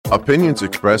Opinions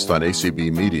expressed on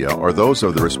ACB Media are those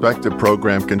of the respective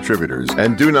program contributors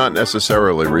and do not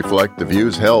necessarily reflect the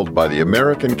views held by the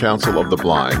American Council of the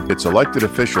Blind, its elected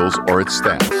officials, or its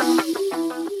staff.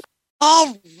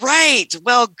 All right.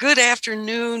 Well, good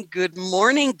afternoon, good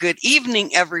morning, good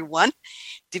evening, everyone,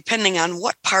 depending on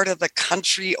what part of the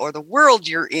country or the world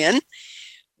you're in.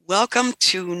 Welcome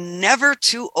to Never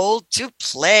Too Old to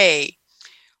Play.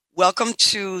 Welcome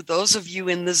to those of you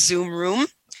in the Zoom room,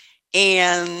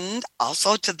 and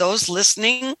also to those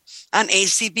listening on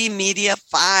ACB Media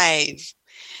 5.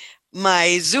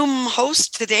 My Zoom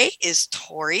host today is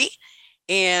Tori,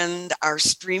 and our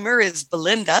streamer is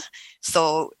Belinda.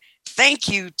 So thank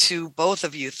you to both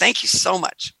of you. Thank you so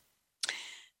much.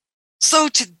 So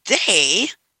today,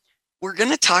 we're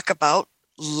going to talk about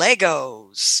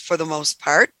Legos for the most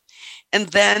part. And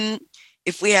then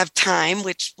if we have time,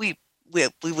 which we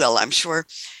will, I'm sure,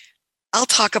 I'll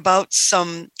talk about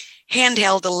some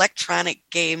handheld electronic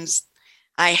games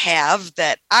I have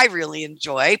that I really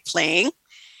enjoy playing.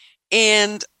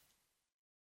 And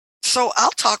so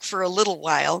I'll talk for a little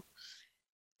while,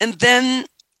 and then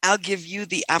I'll give you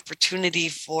the opportunity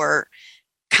for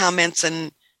comments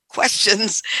and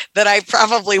questions that I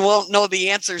probably won't know the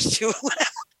answers to.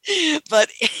 But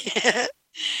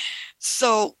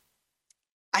so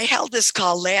I held this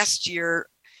call last year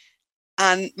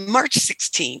on March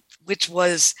 16th, which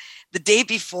was the day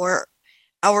before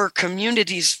our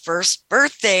community's first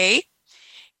birthday,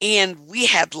 and we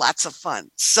had lots of fun.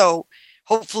 So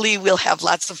hopefully we'll have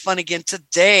lots of fun again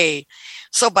today.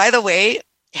 So by the way,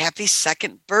 happy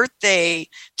second birthday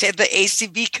to the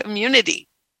ACB community.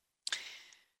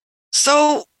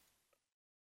 So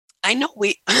I know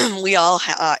we all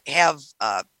have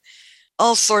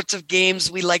all sorts of games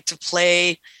we like to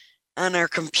play on our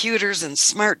computers and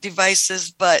smart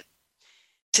devices, but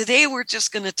today we're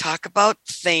just going to talk about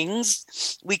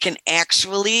things we can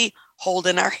actually hold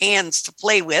in our hands to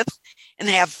play with and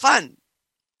have fun.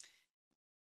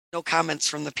 No comments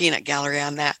from the peanut gallery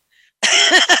on that.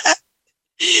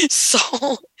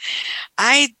 So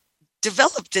I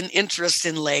developed an interest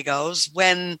in Legos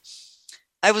when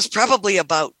I was probably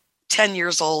about 10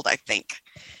 years old, I think.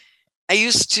 I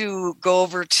used to go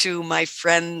over to my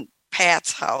friend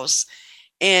Pat's house,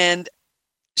 and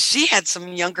she had some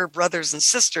younger brothers and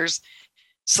sisters,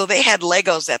 so they had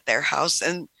Legos at their house,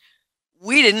 and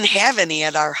we didn't have any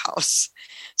at our house.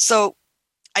 So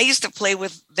I used to play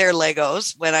with their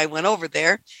Legos when I went over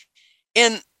there,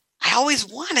 and I always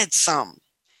wanted some.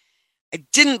 I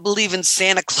didn't believe in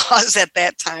Santa Claus at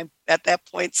that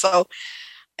point. So,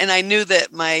 and I knew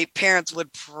that my parents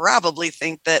would probably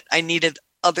think that I needed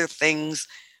other things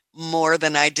more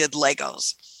than I did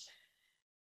Legos.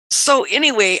 So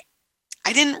anyway,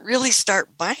 I didn't really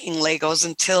start buying Legos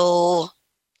until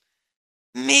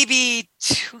maybe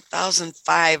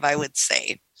 2005, I would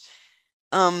say.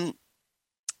 I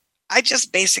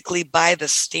just basically buy the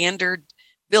standard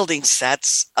building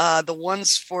sets, the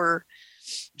ones for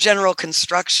general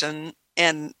construction,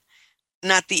 and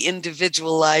not the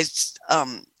individualized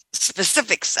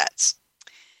specific sets.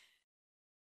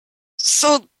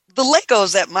 So the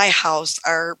Legos at my house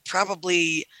are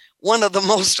probably one of the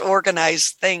most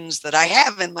organized things that I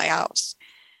have in my house.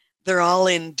 They're all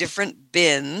in different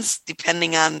bins,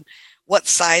 depending on what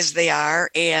size they are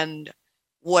and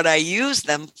what I use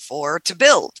them for to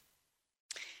build.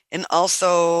 And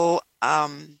also, I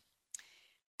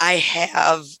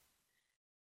have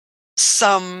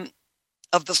some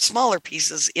of the smaller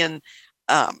pieces in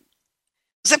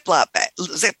Ziploc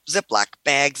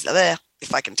bags,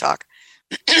 if I can talk.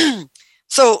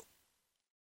 So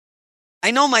I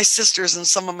know my sisters and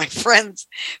some of my friends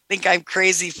think I'm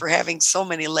crazy for having so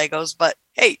many Legos, but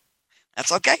hey,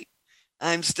 that's okay.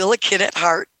 I'm still a kid at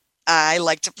heart. I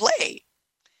like to play.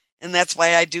 And that's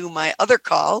why I do my other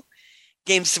call,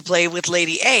 Games to Play with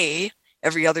Lady A,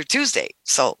 every other Tuesday.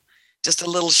 So just a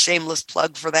little shameless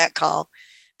plug for that call.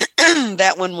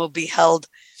 That one will be held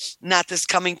not this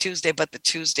coming Tuesday, but the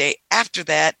Tuesday after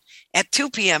that at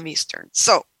 2 p.m. Eastern.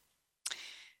 So,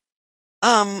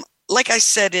 like I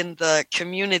said in the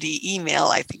community email,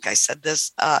 I think I said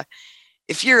this,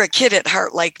 if you're a kid at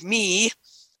heart like me,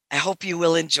 I hope you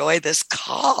will enjoy this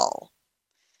call.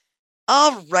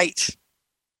 All right.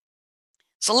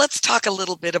 So let's talk a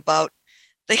little bit about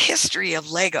the history of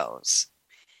Legos.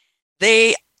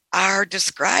 They are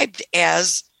described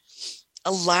as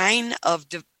a line of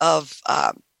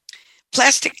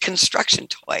plastic construction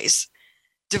toys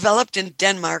developed in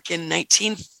Denmark in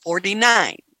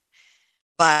 1949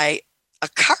 by a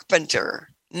carpenter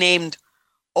named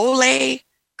Ole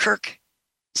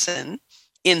Kirkson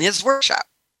in his workshop.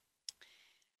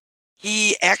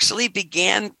 He actually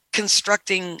began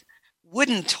constructing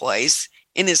wooden toys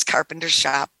in his carpenter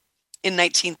shop in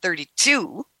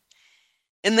 1932.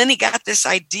 And then he got this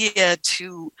idea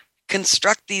to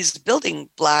construct these building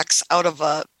blocks out of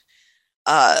a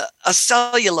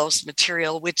cellulose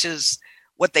material, which is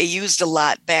what they used a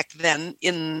lot back then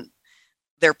in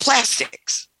their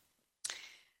plastics.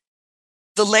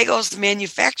 The Legos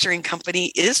manufacturing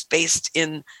company is based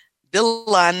in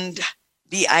Billund,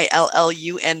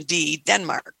 Billund,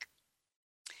 Denmark.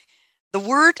 The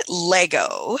word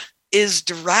Lego is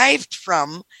derived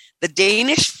from the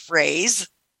Danish phrase,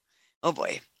 oh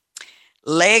boy,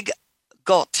 leg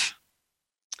godt.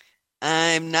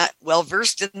 I'm not well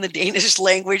versed in the Danish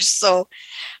language, so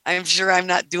I'm sure I'm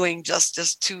not doing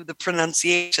justice to the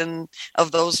pronunciation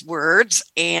of those words.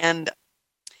 And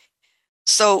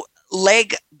so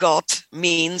leg godt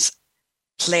means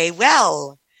play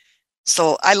well.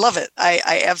 So I love it.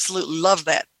 I absolutely love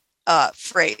that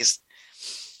phrase.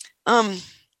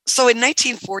 So in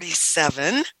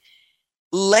 1947,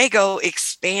 Lego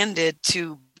expanded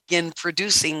to begin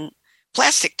producing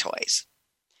plastic toys.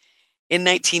 In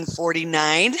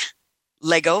 1949,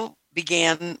 Lego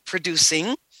began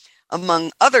producing,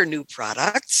 among other new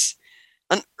products,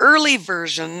 an early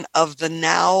version of the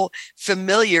now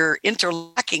familiar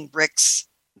interlocking bricks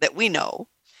that we know,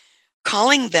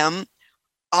 calling them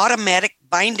automatic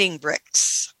binding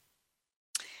bricks.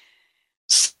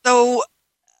 So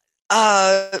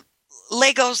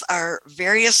Legos are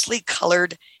variously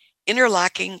colored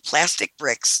interlocking plastic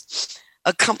bricks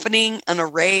accompanying an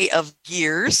array of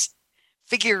gears,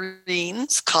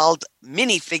 figurines called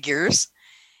minifigures,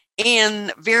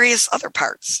 and various other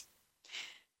parts.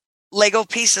 Lego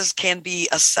pieces can be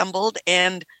assembled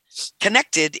and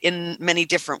connected in many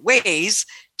different ways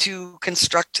to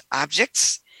construct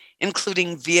objects,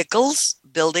 including vehicles,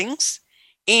 buildings,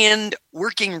 and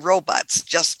working robots,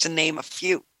 just to name a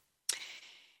few.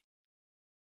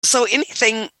 So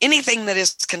anything that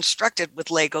is constructed with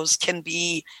Legos can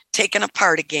be taken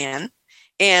apart again,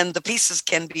 and the pieces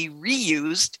can be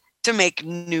reused to make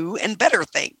new and better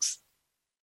things.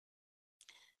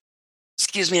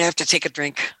 Excuse me, I have to take a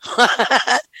drink.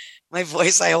 My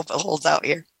voice, I hope it holds out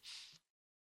here.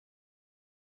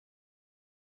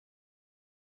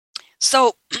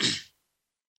 So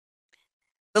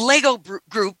the Lego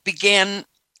group began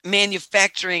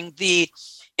manufacturing the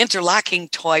interlocking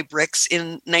toy bricks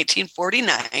in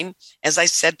 1949, as I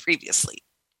said previously.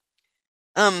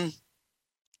 The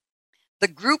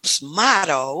group's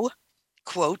motto,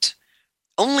 quote,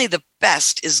 "Only the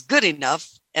best is good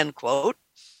enough," end quote.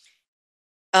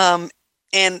 And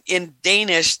in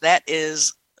Danish, that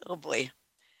is, oh boy,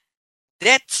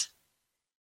 det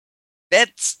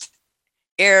bedst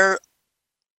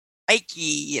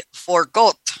ikke for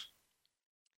godt,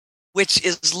 which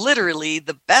is literally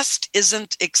the best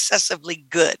isn't excessively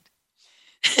good.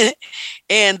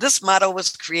 And this motto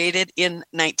was created in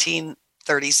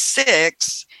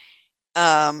 1936,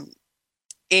 and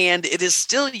it is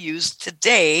still used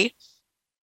today.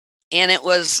 And it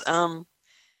was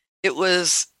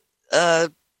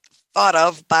thought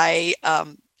of by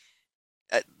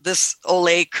this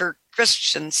Ole Kirk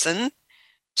Christensen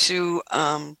to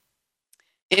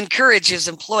encourage his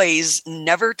employees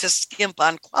never to skimp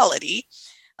on quality,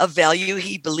 a value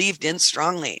he believed in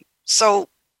strongly. So,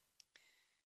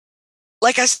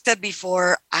 like I said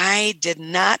before, I did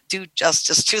not do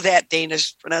justice to that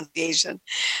Danish pronunciation.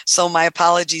 So my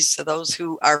apologies to those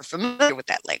who are familiar with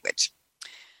that language.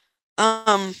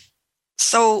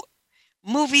 So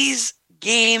movies,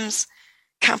 games,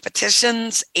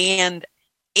 competitions, and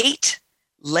 8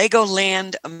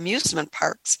 Legoland amusement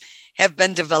parks have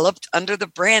been developed under the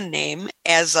brand name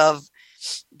as of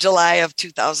July of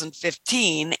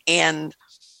 2015. And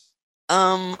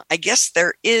I guess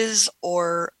there is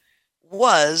or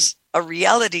was a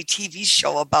reality TV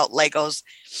show about Legos.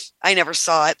 I never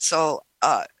saw it, so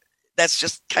that's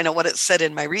just kind of what it said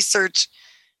in my research.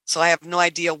 So I have no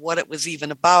idea what it was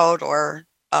even about or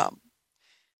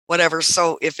whatever.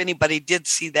 So if anybody did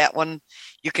see that one,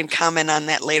 you can comment on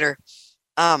that later.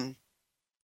 And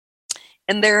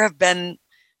there have been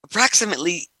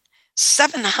approximately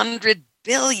 700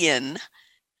 billion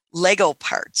Lego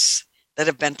parts that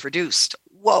have been produced.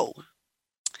 Whoa.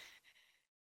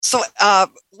 So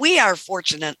we are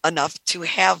fortunate enough to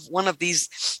have one of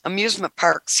these amusement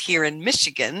parks here in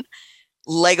Michigan,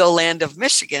 Legoland of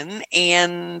Michigan,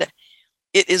 and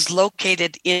it is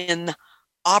located in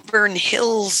Auburn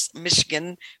Hills,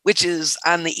 Michigan, which is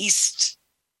on the east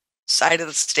side of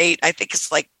the state. I think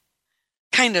it's like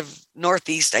kind of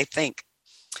northeast, I think.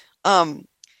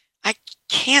 I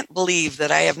can't believe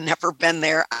that I have never been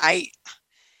there. I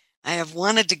have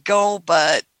wanted to go,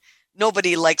 but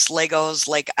nobody likes Legos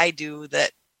like I do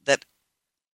that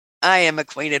I am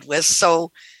acquainted with.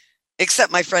 So,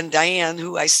 except my friend Diane,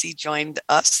 who I see joined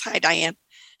us. Hi, Diane.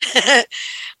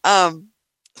 um,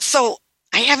 so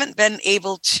I haven't been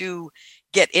able to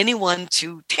get anyone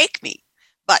to take me,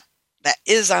 but that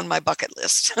is on my bucket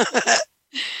list.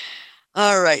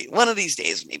 All right, one of these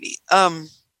days, maybe.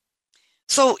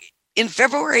 So in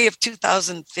February of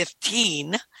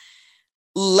 2015,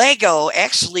 Lego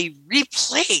actually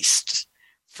replaced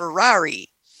Ferrari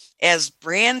as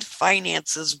Brand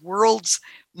Finance's world's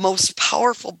most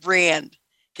powerful brand.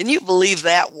 Can you believe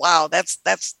that? Wow, that's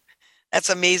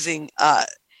amazing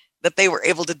that they were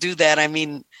able to do that. I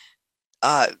mean,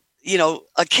 a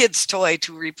kid's toy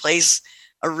to replace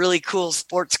a really cool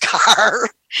sports car.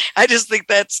 I just think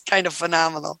that's kind of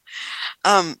phenomenal.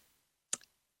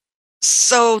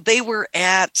 So they were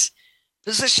at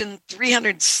position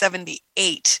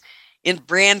 378 in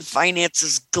Brand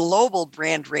Finance's global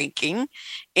brand ranking.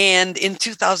 And in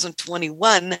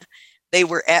 2021, they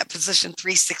were at position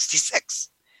 366.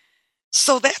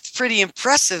 So that's pretty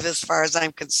impressive as far as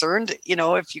I'm concerned,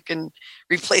 if you can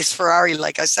replace Ferrari,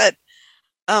 like I said.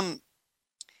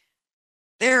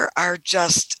 There are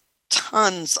just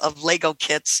tons of Lego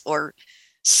kits or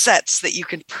sets that you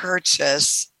can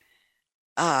purchase.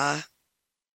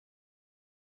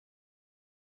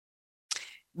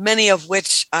 Many of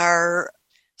which are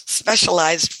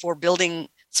specialized for building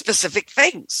specific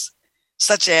things,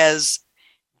 such as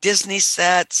Disney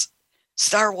sets,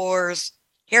 Star Wars,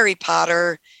 Harry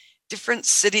Potter, different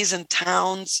cities and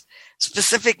towns,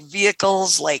 specific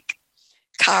vehicles like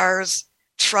cars,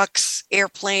 trucks,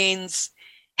 airplanes,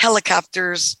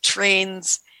 helicopters,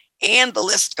 trains, and the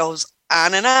list goes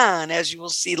on and on, as you will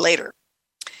see later.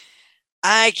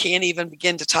 I can't even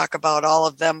begin to talk about all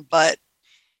of them, but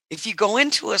if you go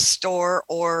into a store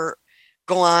or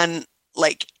go on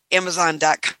like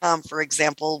Amazon.com, for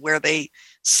example, where they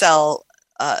sell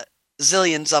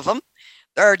zillions of them,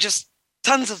 there are just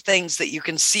tons of things that you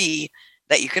can see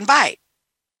that you can buy.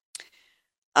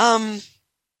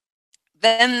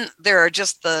 Then there are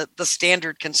just the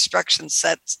standard construction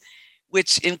sets,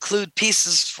 which include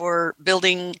pieces for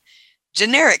building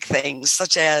generic things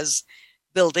such as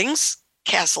buildings,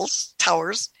 castles,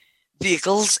 towers,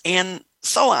 vehicles, and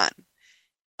so on.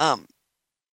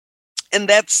 And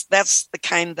that's the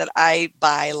kind that I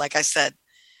buy, like I said.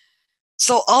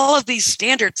 So all of these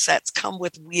standard sets come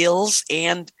with wheels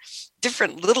and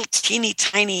different little teeny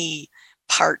tiny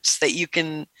parts that you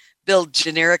can build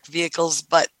generic vehicles,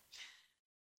 but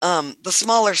the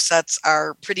smaller sets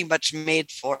are pretty much made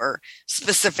for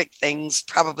specific things,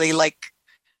 probably like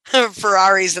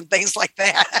Ferraris and things like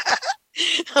that.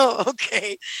 Oh,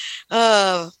 okay.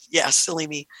 Yeah, silly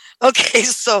me. Okay,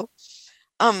 so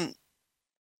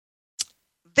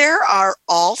there are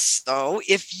also,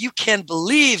 if you can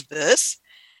believe this,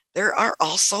 there are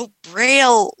also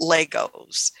Braille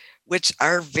Legos, which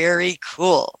are very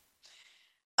cool.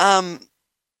 I'm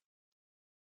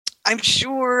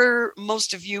sure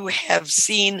most of you have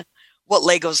seen what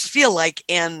Legos feel like,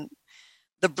 and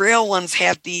the Braille ones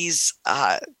have these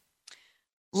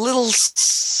little,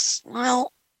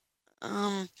 well,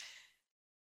 I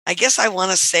guess I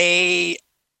want to say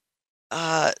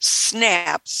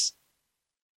snaps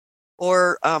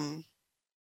or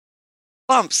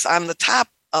bumps on the top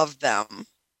of them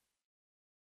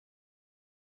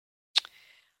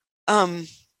on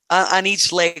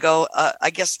each Lego. I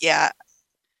guess, yeah,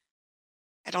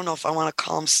 I don't know if I want to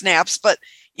call them snaps, but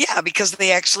yeah, because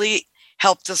they actually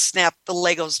help to snap the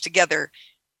Legos together.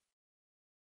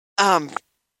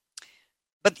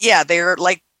 But yeah, they're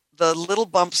like the little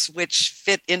bumps which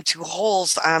fit into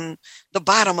holes on the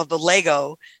bottom of the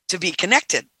Lego to be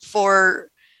connected. For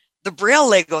the Braille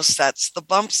Lego sets, the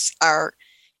bumps are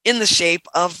in the shape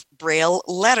of Braille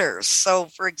letters. So,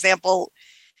 for example,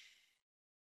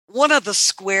 one of the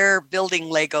square building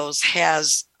Legos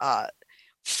has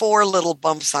 4 little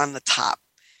bumps on the top.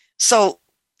 So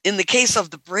in the case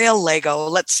of the Braille Lego,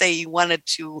 let's say you wanted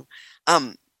to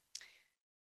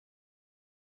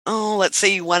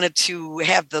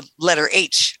have the letter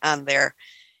H on there.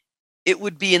 It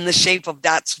would be in the shape of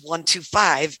dots 1, 2,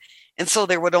 5. And so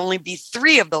there would only be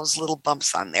 3 of those little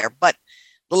bumps on there, but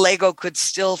the Lego could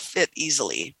still fit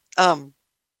easily. And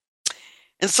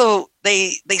so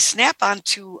they snap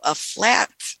onto a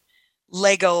flat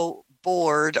Lego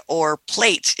board or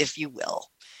plate, if you will.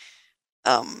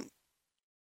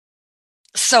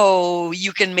 So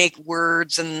you can make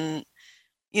words and,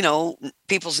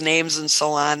 people's names and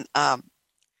so on.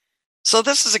 So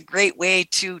this is a great way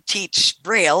to teach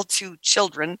Braille to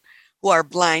children who are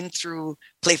blind through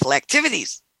playful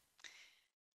activities.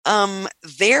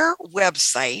 Their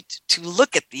website to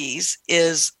look at these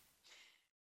is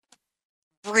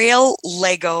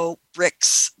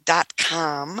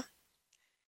brailleLegobricks.com,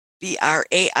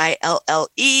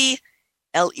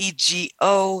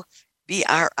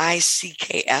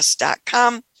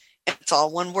 BrailleLegobricks.com. It's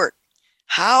all one word.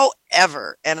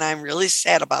 However, and I'm really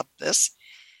sad about this,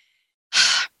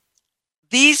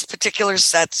 these particular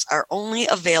sets are only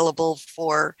available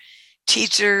for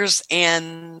teachers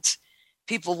and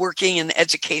people working in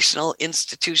educational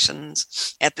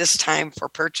institutions at this time for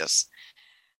purchase.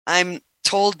 I'm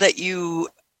told that you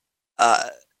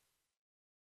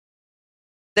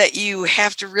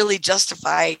have to really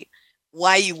justify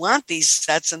why you want these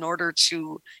sets in order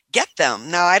to get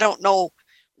them. Now, I don't know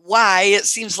why. It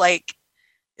seems like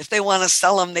if they want to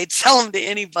sell them, they'd sell them to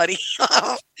anybody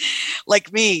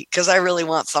like me, because I really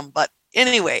want some. But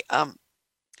anyway,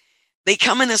 they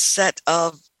come in a set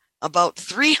of about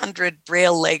 300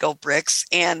 Braille Lego bricks,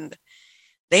 and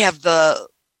they have the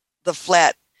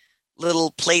flat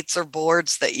little plates or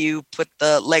boards that you put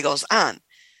the Legos on.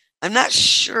 I'm not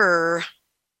sure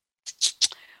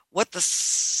what the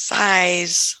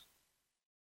size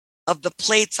of the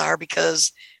plates are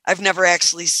because I've never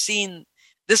actually seen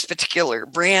this particular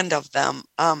brand of them.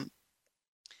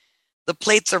 The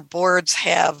plates or boards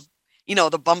have,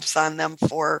 the bumps on them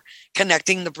for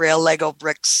connecting the Braille Lego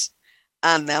bricks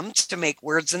on them to make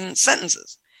words and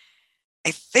sentences.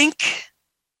 I think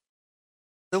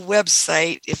the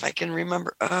website, if I can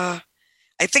remember, I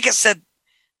think it said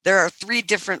there are 3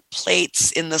 different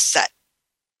plates in the set.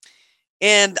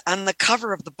 And on the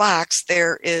cover of the box,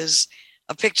 there is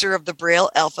a picture of the Braille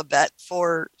alphabet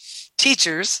for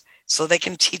teachers so they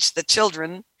can teach the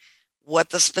children what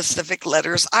the specific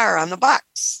letters are on the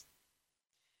box.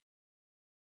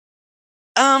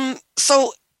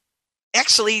 So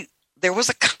actually, there was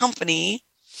a company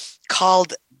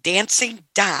called Dancing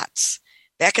Dots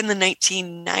back in the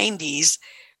 1990s,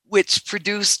 which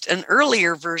produced an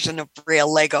earlier version of Braille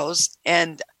Legos,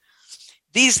 and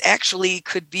these actually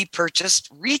could be purchased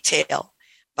retail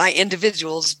by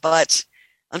individuals, but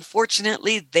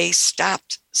unfortunately, they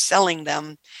stopped selling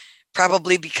them,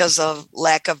 probably because of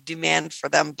lack of demand for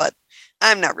them, but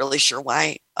I'm not really sure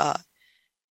why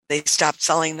they stopped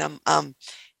selling them.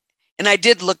 And I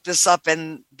did look this up,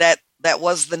 and that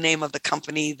was the name of the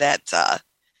company that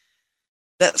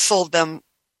sold them.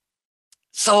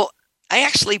 So I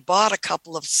actually bought a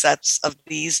couple of sets of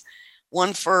these,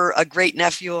 one for a great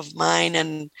nephew of mine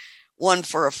and one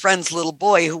for a friend's little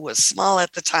boy who was small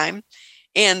at the time.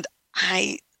 And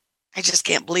I just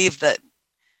can't believe that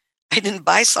I didn't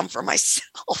buy some for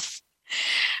myself.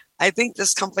 I think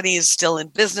this company is still in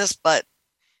business, but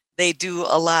they do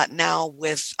a lot now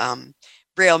with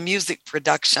Braille music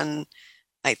production,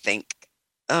 I think.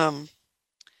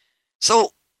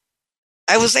 So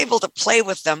I was able to play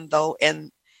with them, though,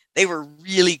 and they were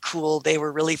really cool. They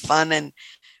were really fun. And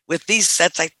with these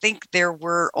sets, I think there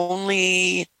were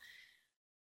only,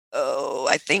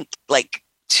 I think like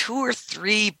 2 or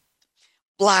 3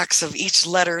 blocks of each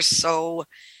letter. So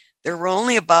there were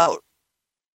only about,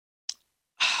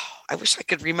 I wish I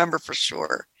could remember for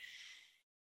sure.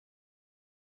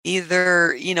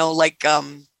 Either,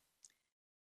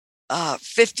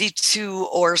 52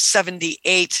 or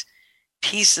 78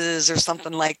 pieces or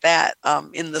something like that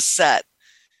in the set,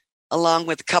 along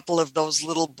with a couple of those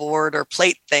little board or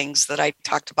plate things that I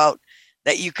talked about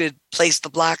that you could place the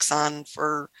blocks on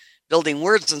for building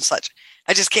words and such.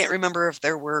 I just can't remember if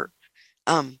there were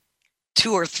 2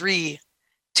 or 3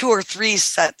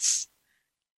 sets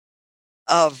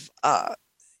of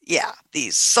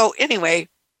these. So anyway,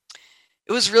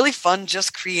 it was really fun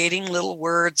just creating little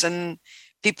words and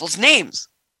people's names.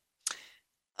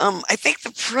 I think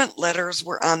the print letters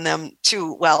were on them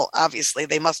too. Well, obviously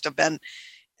they must have been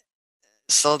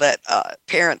so that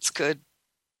parents could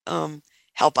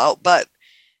help out, but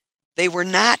they were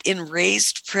not in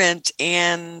raised print,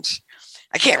 and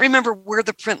I can't remember where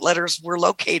the print letters were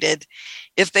located,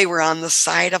 if they were on the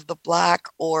side of the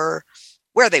block or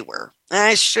where they were.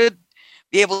 I should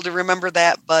be able to remember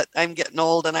that, but I'm getting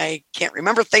old and I can't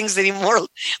remember things anymore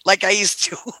like I used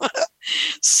to.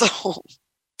 So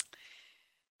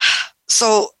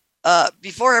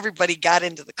before everybody got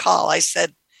into the call, I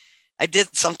said I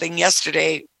did something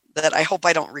yesterday that I hope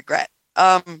I don't regret.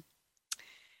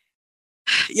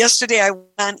 Yesterday I went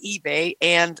on eBay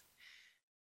and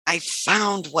I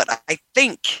found what I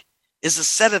think is a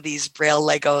set of these Braille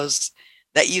Legos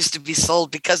that used to be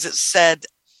sold because it said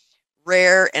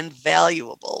rare and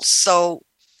valuable. So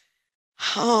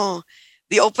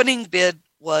the opening bid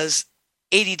was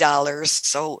 $80.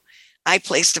 So I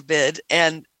placed a bid,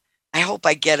 and I hope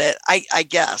I get it. I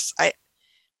guess. I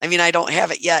mean, I don't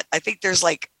have it yet. I think there's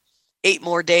like 8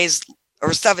 more days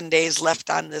or 7 days left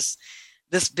on this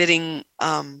bidding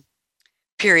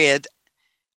period.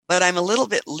 But I'm a little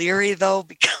bit leery though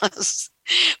because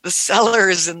the seller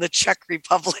is in the Czech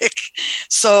Republic.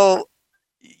 So,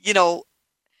 you know,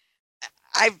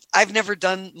 I've never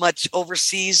done much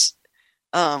overseas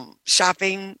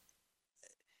shopping,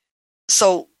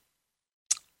 so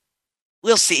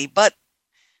we'll see. But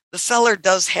the seller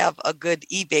does have a good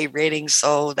eBay rating,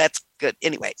 so that's good.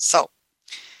 Anyway, so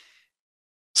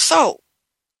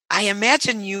I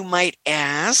imagine you might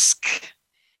ask,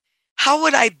 how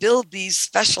would I build these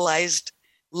specialized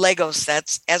Lego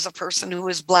sets as a person who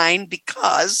is blind?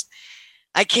 Because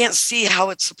I can't see how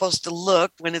it's supposed to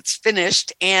look when it's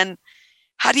finished. And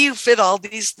how do you fit all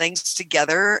these things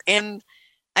together? And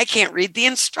I can't read the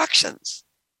instructions.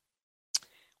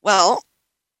 Well,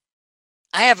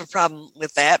 I have a problem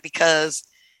with that because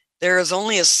there is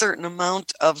only a certain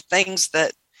amount of things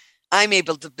that I'm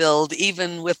able to build,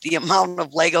 even with the amount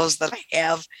of Legos that I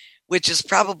have, which is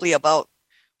probably about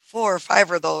 4 or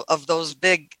 5 of those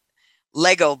big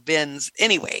Lego bins.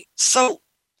 Anyway, so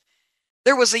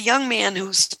there was a young man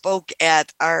who spoke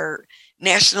at our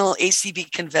National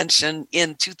ACB convention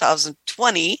in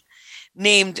 2020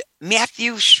 named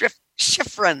Matthew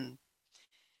Schifrin,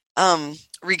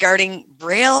 regarding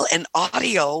Braille and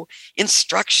audio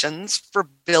instructions for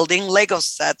building Lego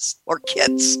sets or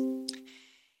kits.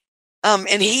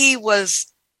 And he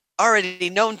was already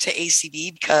known to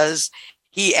ACB because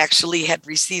he actually had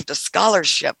received a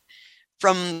scholarship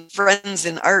from Friends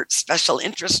in Art Special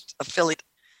Interest Affiliate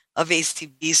of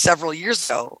ACB several years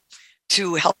ago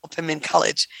to help him in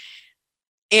college.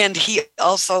 And he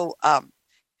also,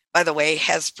 by the way,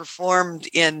 has performed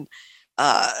in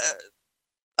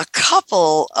a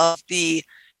couple of the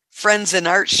Friends in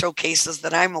Art showcases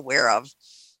that I'm aware of.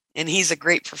 And he's a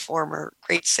great performer,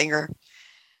 great singer.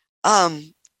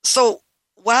 So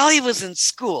while he was in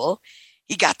school,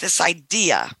 he got this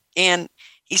idea and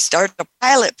he started a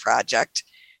pilot project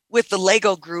with the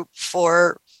Lego group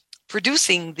for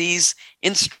producing these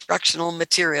instructional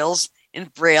materials in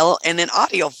Braille and in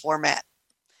audio format.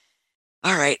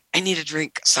 All right, I need a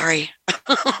drink. Sorry.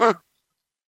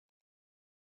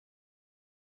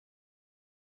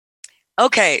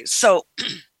 Okay, so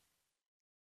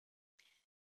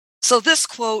this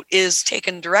quote is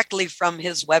taken directly from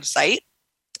his website.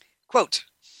 Quote,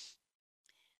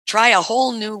 try a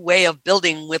whole new way of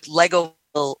building with Lego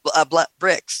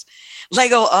bricks.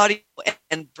 Lego audio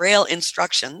and Braille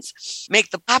instructions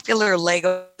make the popular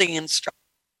Lego instruction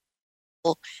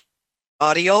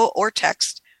audio or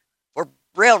text for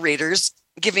Braille readers,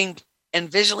 giving and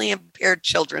visually impaired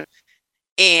children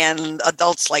and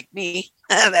adults like me,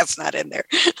 that's not in there,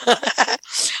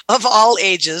 of all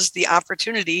ages, the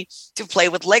opportunity to play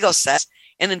with Lego sets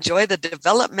and enjoy the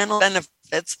developmental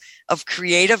benefits of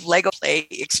creative Lego play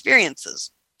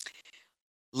experiences.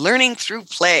 Learning through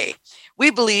play.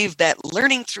 We believe that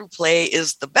learning through play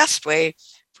is the best way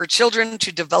for children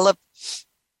to develop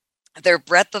their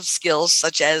breadth of skills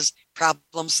such as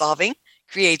problem solving,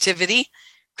 creativity,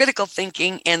 critical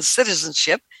thinking, and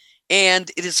citizenship.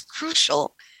 And it is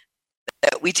crucial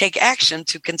that we take action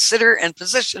to consider and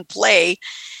position play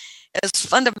as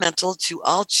fundamental to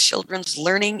all children's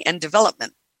learning and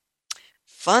development.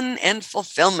 Fun and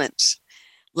fulfillment.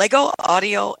 Lego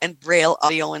audio and Braille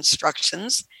audio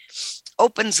instructions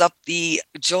opens up the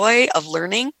joy of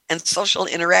learning and social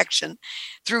interaction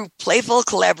through playful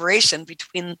collaboration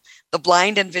between the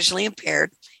blind and visually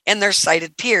impaired and their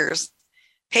sighted peers,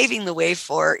 paving the way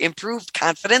for improved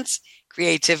confidence,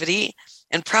 creativity,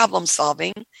 and problem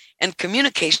solving and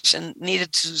communication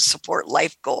needed to support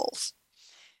life goals.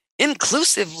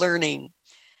 Inclusive learning.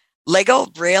 Lego,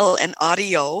 Braille, and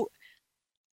audio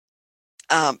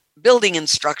building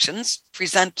instructions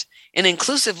present an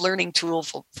inclusive learning tool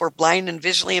for blind and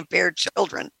visually impaired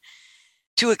children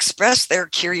to express their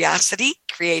curiosity,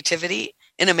 creativity,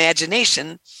 and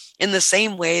imagination in the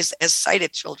same ways as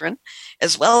sighted children,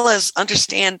 as well as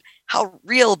understand how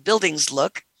real buildings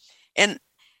look and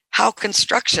how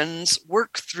constructions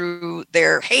work through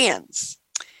their hands.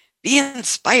 Be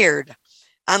inspired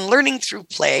on learning through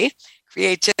play,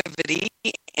 creativity,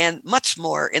 and much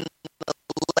more in the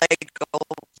Lego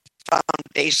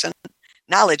Foundation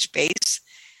knowledge base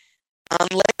on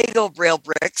Lego Braille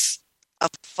bricks, a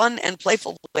fun and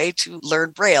playful way to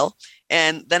learn Braille.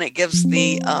 And then it gives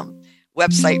the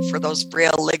website for those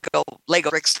Braille Lego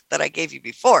bricks that I gave you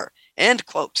before. End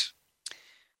quote.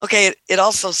 Okay, it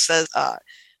also says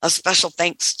a special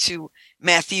thanks to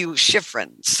Matthew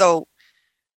Schifrin. So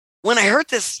when I heard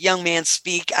this young man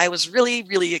speak, I was really,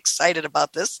 really excited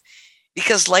about this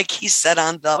because, like he said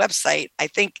on the website, I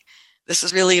think this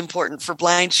is really important for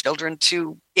blind children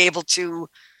to be able to.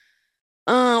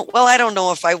 Well, I don't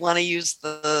know if I want to use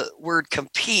the word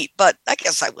compete, but I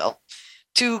guess I will.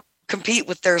 To compete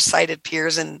with their sighted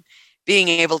peers and being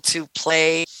able to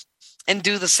play and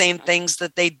do the same things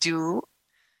that they do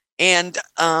and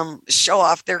show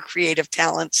off their creative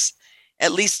talents,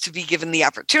 at least to be given the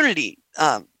opportunity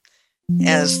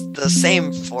as the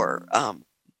same for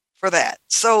that.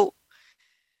 So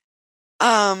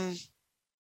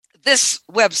this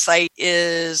website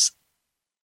is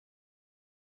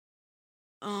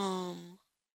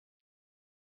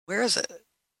where is it?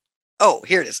 Oh,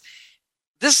 here it is.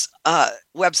 This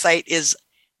website is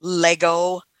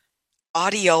Lego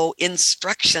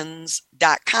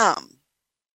audioinstructions.com.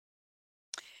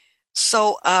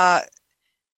 So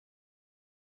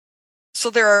so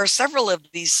there are several of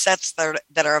these sets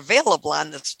that are available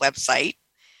on this website.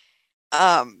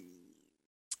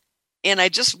 And I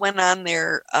just went on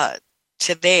there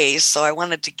today, so I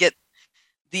wanted to get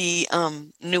the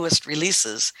newest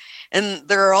releases. And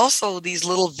there are also these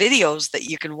little videos that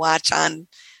you can watch on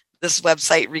this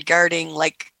website regarding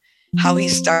like how he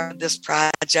started this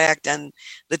project and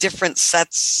the different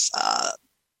sets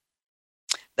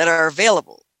that are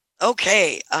available.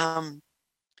 Okay,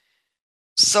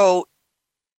 so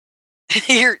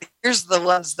here's the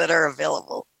ones that are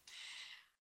available.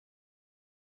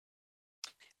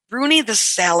 Bruni the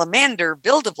Salamander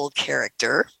buildable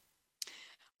character,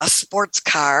 a sports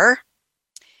car,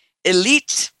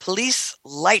 elite police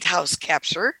lighthouse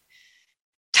capture,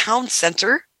 town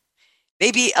center,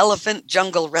 baby elephant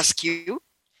jungle rescue,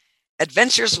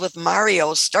 adventures with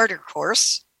Mario starter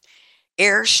course,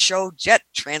 air show jet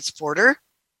transporter,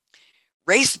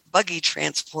 race buggy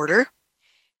transporter,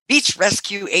 beach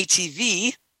rescue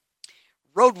ATV,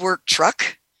 roadwork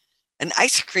truck, an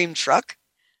ice cream truck,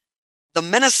 the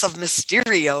menace of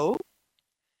Mysterio,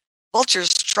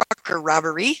 Vulture's trucker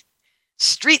robbery,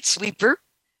 street sweeper,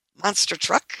 monster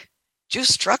truck,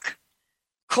 juice truck,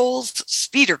 Cole's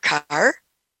speeder car,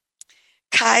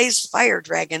 Kai's fire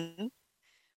dragon,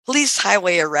 police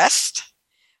highway arrest,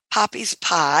 Poppy's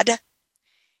pod,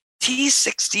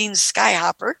 T16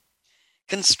 skyhopper,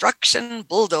 construction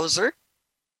bulldozer,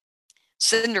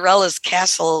 Cinderella's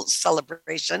castle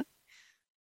celebration.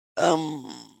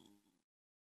 Come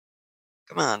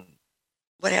on.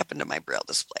 What happened to my braille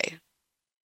display?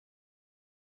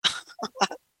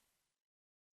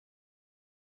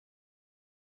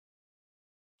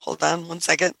 Hold on 1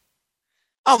 second.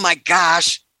 Oh my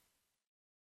gosh.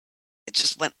 It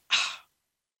just went.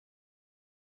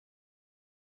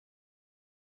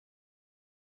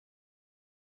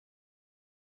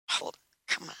 Hold on.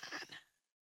 Come on.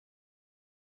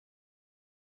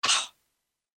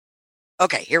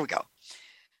 Okay, here we go.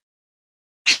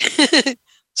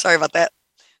 Sorry about that.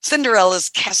 Cinderella's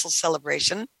castle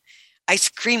celebration, ice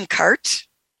cream cart,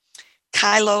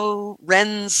 Kylo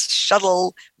Ren's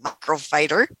shuttle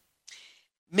microfighter,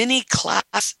 mini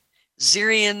class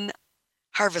Zirian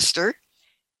harvester,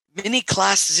 mini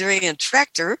class Zirian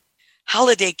tractor,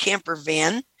 holiday camper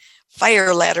van,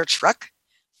 fire ladder truck,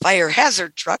 fire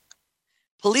hazard truck,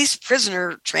 police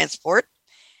prisoner transport,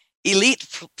 elite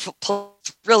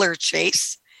thriller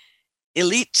chase,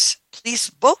 elite police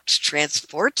boat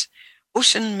transport,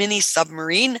 ocean mini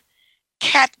submarine,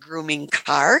 cat grooming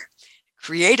car,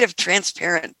 creative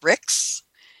transparent bricks,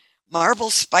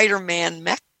 Marvel Spider-Man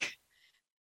mech,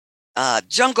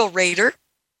 jungle raider,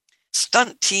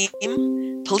 stunt team,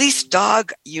 police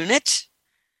dog unit,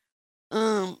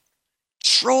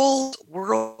 Troll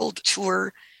World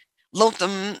Tour,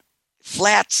 Lotham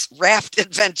Flats Raft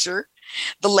Adventure,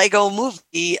 the Lego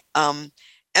Movie,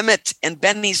 Emmett and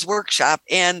Benny's Workshop.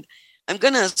 And I'm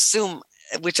going to assume,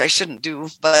 which I shouldn't do,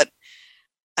 but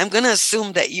I'm going to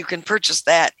assume that you can purchase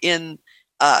that in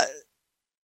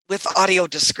with audio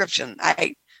description.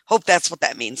 I hope that's what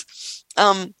that means.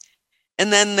 And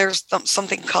then there's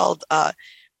something called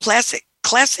classic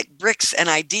bricks and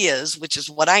ideas, which is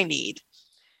what I need.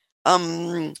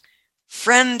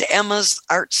 Friend Emma's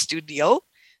art studio,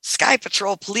 Sky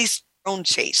Patrol police drone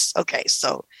chase. Okay,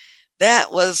 so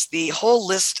that was the whole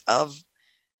list of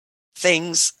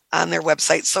things on their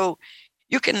website. So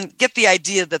you can get the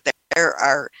idea that there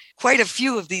are quite a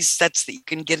few of these sets that you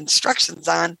can get instructions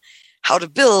on how to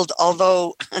build,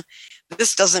 although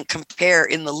this doesn't compare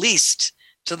in the least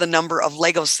to the number of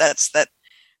Lego sets that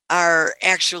are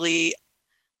actually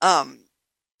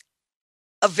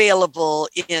available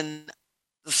in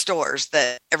the stores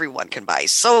that everyone can buy.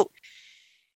 So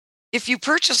if you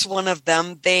purchase one of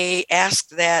them, they ask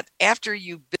that after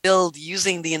you build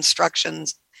using the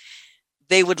instructions,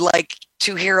 they would like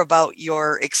to hear about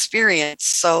your experience.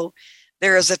 So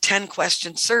there is a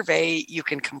 10-question survey you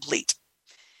can complete.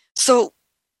 So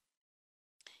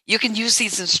you can use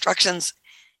these instructions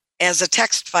as a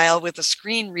text file with a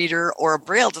screen reader or a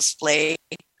braille display,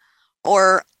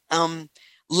 or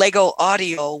Lego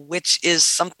Audio, which is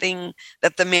something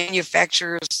that the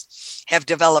manufacturers have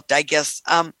developed, I guess.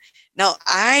 Now,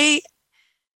 I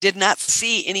did not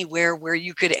see anywhere where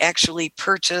you could actually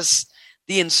purchase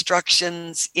the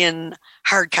instructions in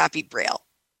hard copy braille.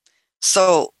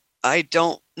 So I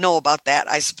don't know about that.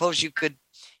 I suppose you could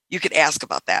ask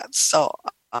about that. So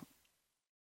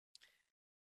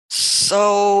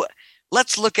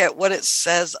let's look at what it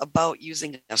says about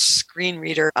using a screen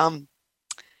reader.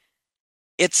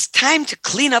 It's time to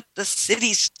clean up the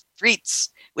city streets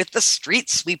with the street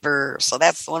sweeper. So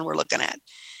that's the one we're looking at.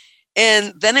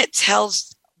 And then it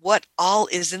tells what all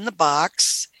is in the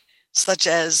box, such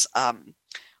as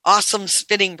awesome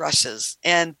spinning brushes.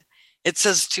 And it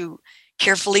says to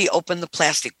carefully open the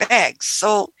plastic bags.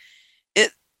 So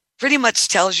it pretty much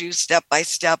tells you step by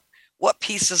step what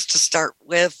pieces to start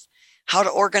with, how to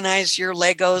organize your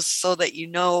Legos so that you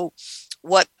know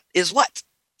what is what.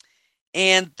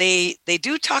 And they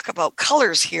do talk about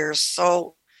colors here.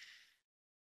 So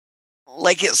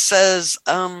like it says,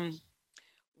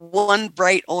 one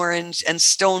bright orange and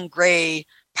stone gray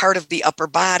part of the upper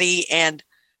body and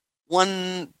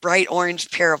one bright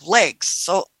orange pair of legs.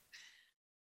 So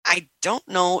I don't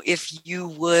know if you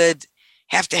would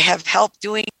have to have help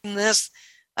doing this.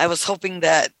 I was hoping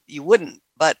that you wouldn't,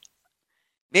 but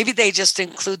maybe they just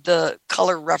include the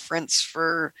color reference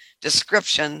for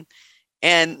description,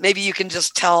 and maybe you can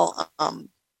just tell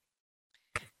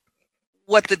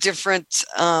what the different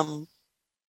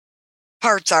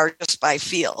parts are just by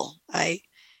feel. I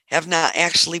have not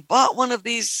actually bought one of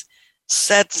these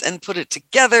sets and put it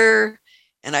together,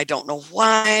 and I don't know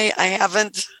why I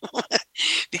haven't,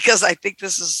 because I think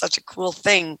this is such a cool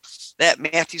thing that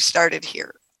Matthew started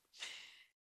here.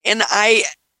 And I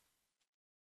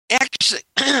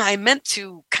meant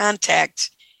to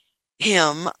contact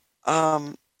him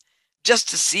just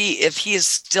to see if he is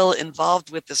still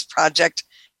involved with this project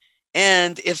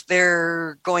and if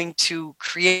they're going to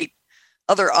create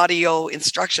other audio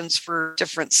instructions for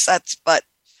different sets, but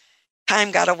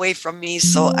time got away from me,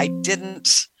 so I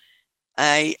didn't.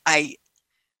 I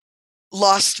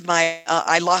lost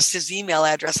I lost his email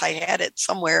address. I had it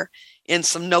somewhere in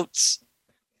some notes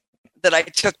that I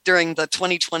took during the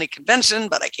 2020 convention,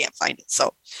 but I can't find it.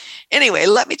 So anyway,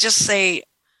 let me just say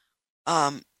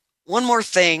one more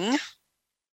thing,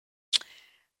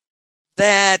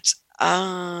 that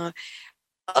other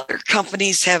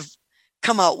companies have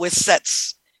come out with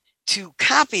sets to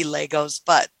copy Legos,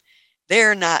 but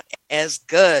they're not as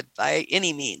good by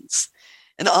any means.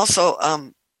 And also,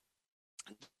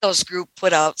 Legos Group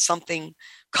put out something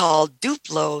called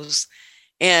Duplos,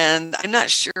 and I'm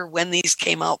not sure when these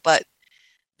came out, but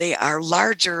they are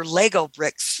larger Lego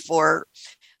bricks for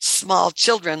small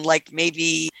children, like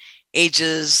maybe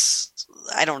ages,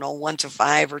 I don't know, 1 to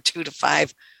 5 or 2 to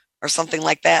 5 or something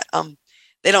like that.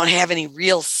 They don't have any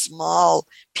real small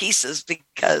pieces,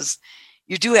 because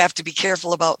you do have to be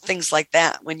careful about things like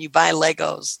that when you buy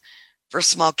Legos for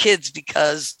small kids,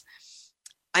 because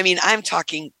I mean, I'm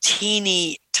talking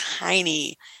teeny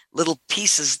tiny little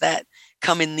pieces that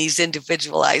come in these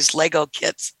individualized Lego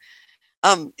kits.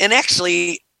 And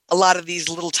actually, a lot of these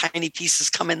little tiny pieces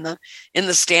come in the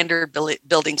standard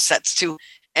building sets too.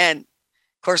 And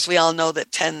of course, we all know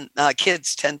that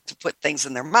kids tend to put things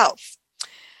in their mouth.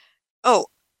 Oh,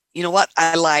 you know what?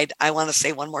 I lied. I want to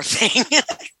say one more thing.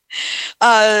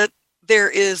 There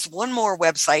is one more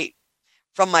website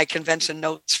from my convention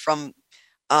notes from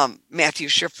Matthew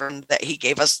Schifrin that he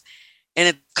gave us, and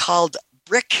it's called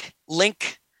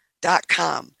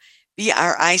bricklink.com,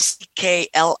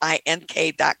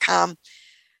 BRICKLINK.com.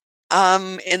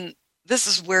 And this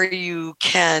is where you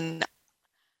can,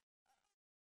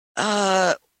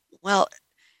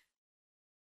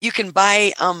 you can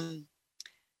buy, it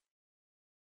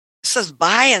says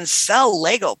buy and sell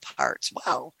Lego parts.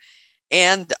 Wow.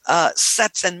 And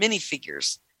sets and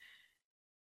minifigures.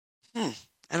 I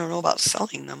don't know about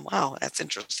selling them. Wow, that's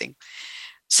interesting.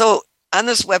 So on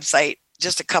this website,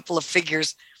 just a couple of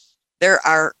figures, there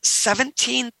are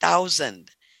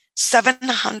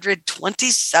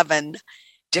 17,727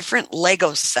 different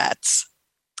Lego sets,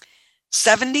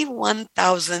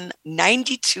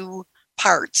 71,092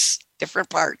 parts, different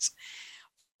parts,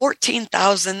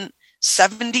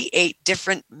 14,078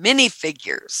 different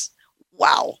minifigures.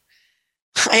 Wow.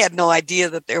 I had no idea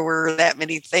that there were that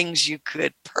many things you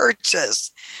could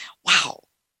purchase. Wow.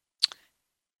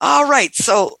 All right.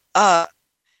 So I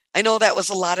know that was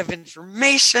a lot of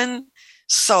information.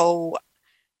 So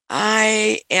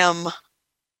I am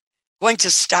going to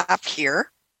stop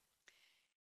here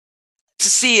to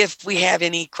see if we have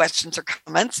any questions or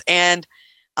comments. And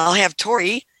I'll have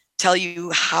Tori tell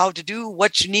you how to do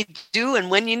what you need to do and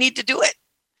when you need to do it.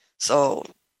 So,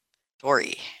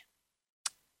 Tori.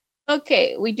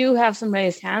 Okay, we do have some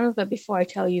raised hands, but before I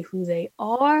tell you who they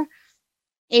are,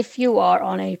 if you are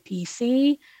on a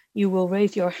PC, you will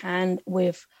raise your hand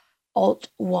with Alt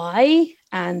Y,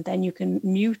 and then you can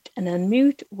mute and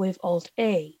unmute with Alt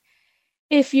A.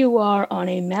 If you are on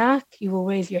a Mac, you will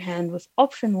raise your hand with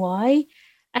Option Y,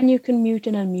 and you can mute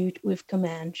and unmute with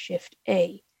Command Shift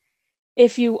A.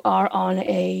 If you are on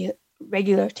a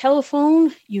regular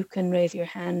telephone, you can raise your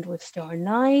hand with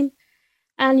 *9,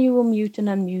 and you will mute and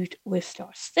unmute with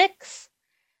 *6.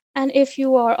 And if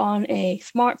you are on a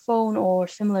smartphone or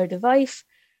similar device,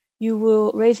 you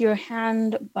will raise your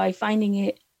hand by finding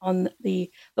it on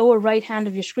the lower right hand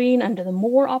of your screen under the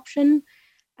More option,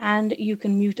 and you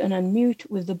can mute and unmute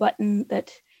with the button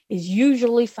that is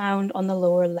usually found on the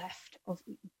lower left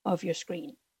of your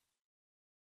screen.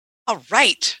 All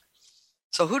right.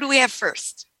 So who do we have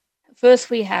first? First,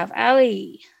 we have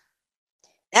Allie.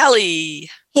 Allie.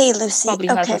 Hey, Lucy. Probably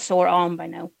has a sore arm by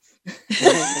now.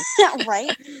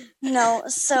 Right? No,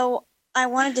 so I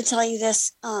wanted to tell you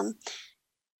this, and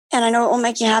I know it won't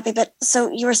make you happy, but so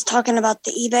you were talking about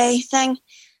the eBay thing.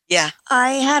 Yeah.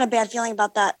 I had a bad feeling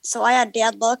about that, so I had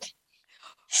Dad look.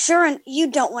 Sure, and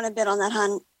you don't want to bid on that,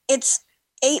 hon. It's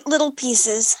 8 little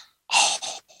pieces,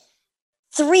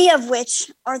 3 of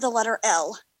which are the letter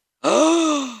L.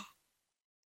 Oh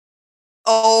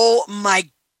my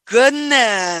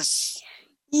goodness.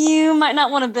 You might not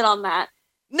want to bid on that.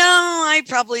 No, I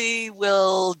probably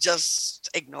will just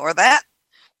ignore that.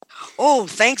 Oh,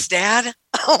 thanks, Dad.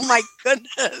 Oh my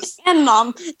goodness. And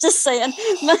Mom, just saying.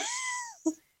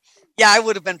 Yeah, I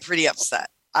would have been pretty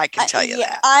upset. I can tell you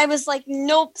that. I was like,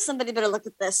 nope, somebody better look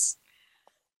at this.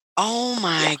 Oh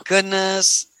my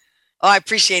goodness. Oh, I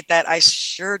appreciate that. I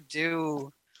sure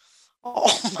do.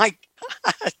 Oh my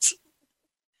God.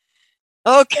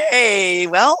 Okay,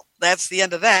 well, that's the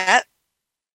end of that.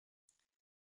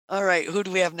 All right, who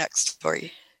do we have next,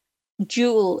 Tori?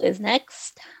 Jewel is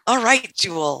next. All right,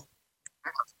 Jewel.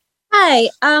 Hi,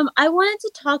 I wanted to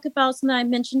talk about something I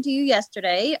mentioned to you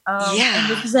yesterday. Yeah.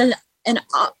 Which is an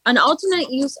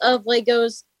alternate use of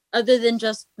Legos other than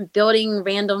just building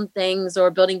random things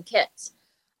or building kits.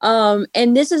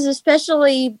 And this is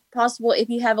especially possible if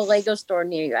you have a Lego store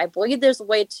near you. I believe there's a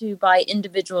way to buy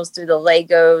individuals through the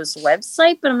Legos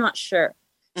website, but I'm not sure.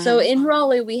 Mm-hmm. So in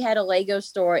Raleigh, we had a Lego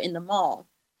store in the mall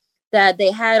that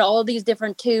they had all these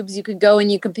different tubes. You could go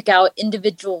and you could pick out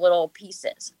individual little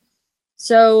pieces.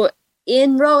 So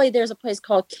in Raleigh, there's a place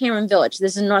called Cameron Village.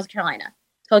 This is in North Carolina.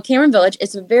 It's called Cameron Village.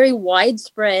 It's a very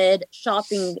widespread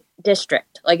shopping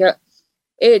district.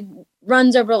 It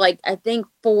runs over I think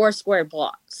 4 square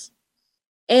blocks.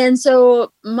 And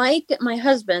so Mike, my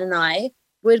husband, and I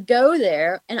would go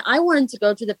there, and I wanted to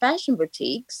go to the fashion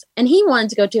boutiques, and he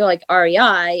wanted to go to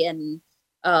REI and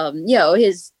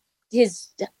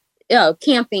his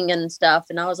camping and stuff.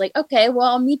 And I was like, okay, well,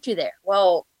 I'll meet you there.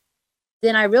 Well,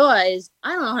 then I realized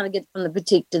I don't know how to get from the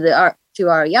boutique to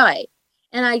REI.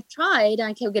 And I tried, and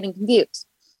I kept getting confused.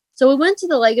 So we went to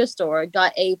the Lego store,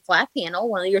 got a flat panel,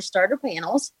 one of your starter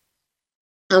panels,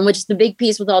 which is the big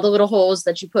piece with all the little holes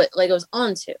that you put Legos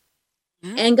onto.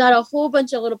 Mm-hmm. And got a whole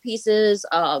bunch of little pieces,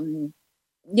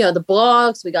 the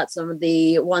blocks. We got some of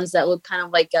the ones that look kind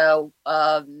of like a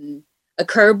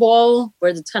curve ball,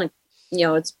 where it's kind of,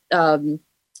 it's at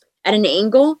an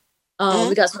angle. Mm-hmm.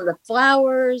 We got some of the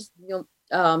flowers,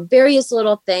 various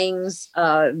little things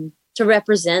to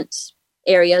represent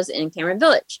areas in Cameron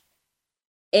Village.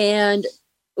 And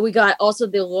we got also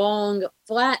the long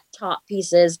flat top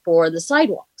pieces for the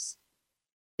sidewalks.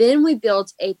 Then we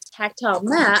built a tactile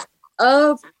map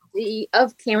of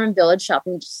Cameron Village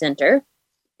Shopping Center.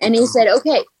 And he said,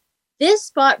 okay, this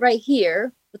spot right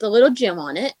here with a little gym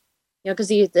on it, because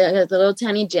he has the little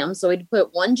tiny gym. So we'd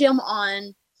put one gym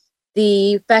on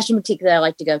the fashion boutique that I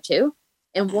like to go to,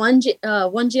 and one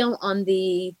gym on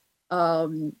the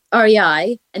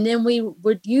REI, and then we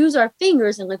would use our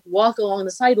fingers and walk along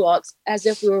the sidewalks as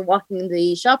if we were walking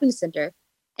the shopping center.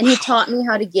 And he taught me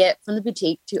how to get from the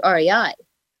boutique to REI.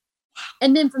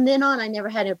 And then from then on, I never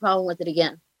had a problem with it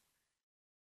again.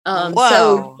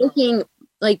 So making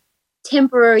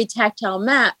temporary tactile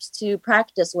maps to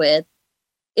practice with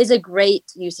is a great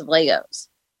use of Legos.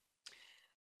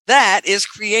 That is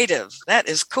creative. That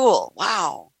is cool.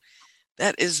 Wow.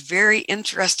 That is very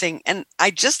interesting. And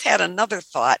I just had another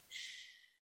thought.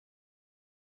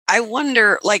 I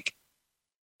wonder, like,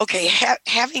 okay,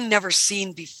 having never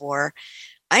seen before,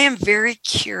 I am very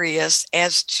curious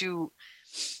as to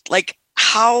like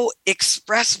how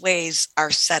expressways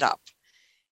are set up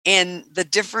and the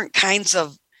different kinds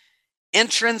of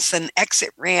entrance and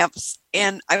exit ramps.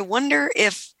 And I wonder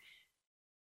if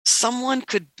someone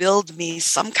could build me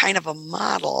some kind of a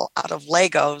model out of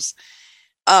Legos,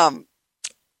 um,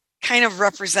 kind of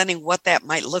representing what that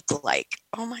might look like.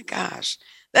 Oh my gosh,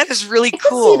 that is really I could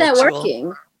cool. see that Jewel.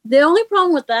 working. The only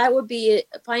problem with that would be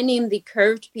finding the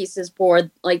curved pieces for,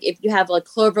 like, if you have like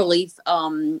cloverleaf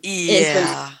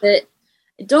Yeah. that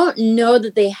I don't know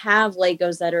that they have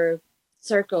Legos that are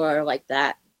circular like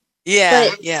that. Yeah,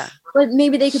 But, yeah. But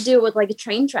maybe they could do it with like a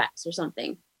train tracks or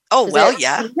something. Oh, well,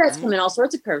 yeah. Train tracks come in all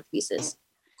sorts of curved pieces.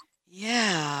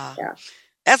 Yeah. Yeah.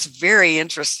 That's very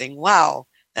interesting. Wow.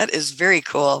 That is very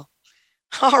cool.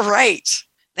 All right.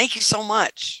 Thank you so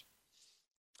much.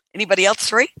 Anybody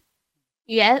else, Ray?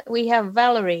 Yeah, we have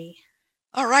Valerie.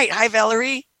 All right. Hi,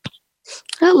 Valerie.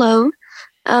 Hello.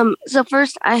 So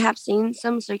first I have seen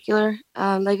some circular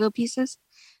Lego pieces.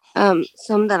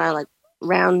 Some that are like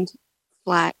round,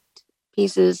 flat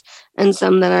pieces, and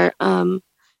some that are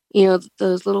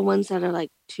those little ones that are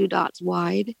like 2 dots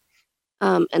wide.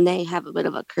 And they have a bit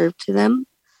of a curve to them.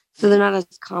 So they're not as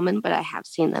common, but I have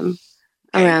seen them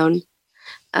around.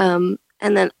 And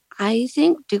then I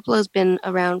think Duplo's been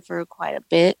around for quite a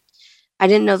bit. I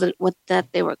didn't know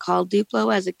that they were called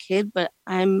Duplo as a kid, but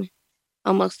I'm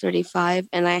almost 35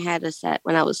 and I had a set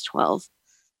when I was 12.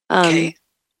 Okay.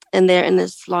 And they're in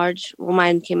this large, well,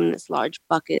 mine came in this large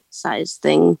bucket size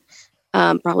thing,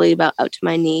 probably about up to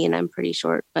my knee, and I'm pretty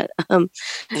short, but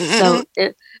so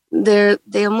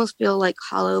they almost feel like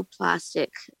hollow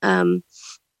plastic. And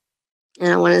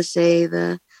I want to say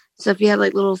so if you have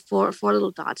like four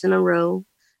little dots in a row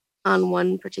on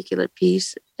one particular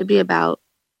piece, it'd be about,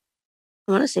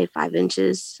 I want to say 5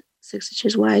 inches, 6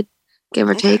 inches wide, give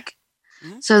or take.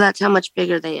 So that's how much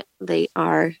bigger they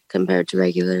are compared to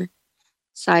regular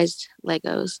sized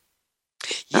Legos.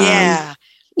 Yeah.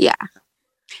 Yeah.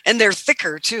 And they're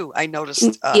thicker too, I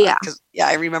noticed. Yeah.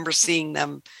 I remember seeing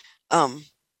them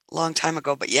long time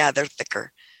ago, but yeah, they're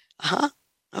thicker. Uh-huh.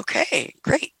 Okay,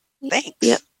 great. Thanks.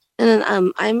 Yep. And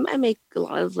then I make a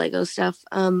lot of Lego stuff.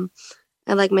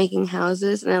 I like making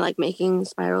houses and I like making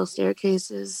spiral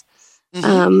staircases.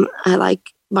 I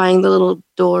like buying the little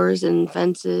doors and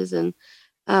fences, and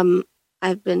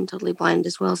I've been totally blind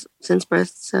as well since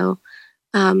birth. So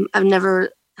I've never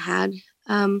had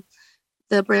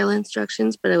the Braille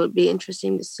instructions, but it would be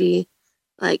interesting to see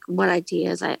like what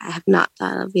ideas I have not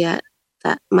thought of yet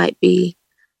that might be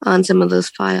on some of those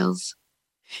files.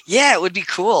 Yeah, it would be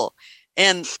cool.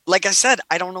 And like I said,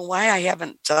 I don't know why I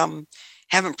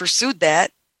haven't pursued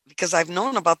that, because I've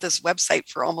known about this website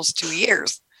for almost 2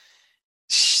 years.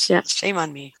 Yeah. Shame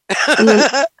on me. And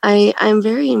then I'm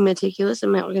very meticulous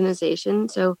in my organization.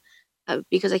 So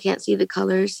because I can't see the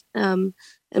colors, and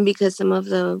because some of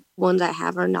the ones I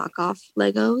have are knockoff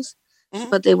Legos,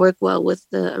 but they work well with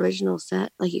the original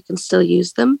set. Like you can still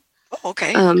use them. Oh,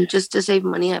 okay. Just to save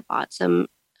money, I bought some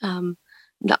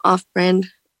the off-brand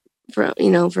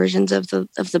versions of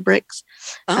the bricks.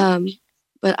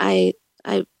 But I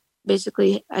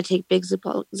basically take big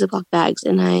Ziploc bags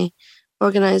and I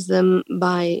organize them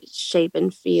by shape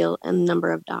and feel and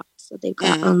number of dots that they've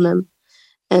got on them.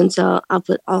 And so I'll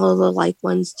put all of the like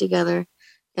ones together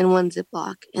in one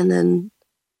Ziploc and then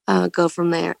go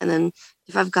from there. And then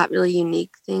if I've got really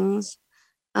unique things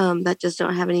that just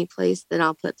don't have any place, then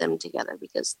I'll put them together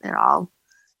because they're all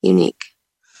unique.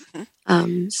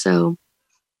 So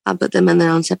I'll put them in their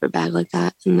own separate bag like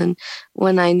that. And then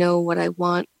when I know what I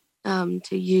want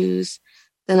to use,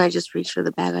 then I just reach for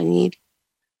the bag I need.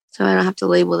 So I don't have to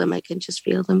label them. I can just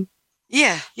feel them.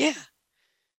 Yeah. Yeah.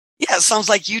 It sounds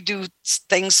like you do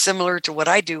things similar to what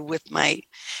I do with my,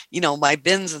 my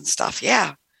bins and stuff.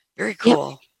 Yeah. Very cool.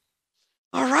 Yep.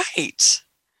 All right.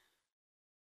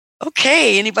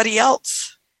 Okay. Anybody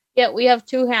else? Yeah, we have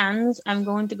 2 hands. I'm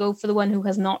going to go for the one who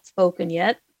has not spoken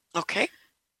yet. Okay.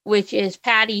 Which is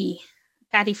Patty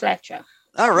Fletcher.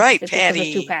 All right,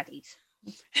 Patty. There's 2 Patties.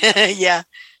 Yeah.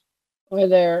 Hi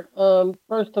there.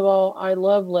 First of all, I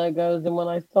love Legos, and when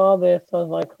I saw this, I was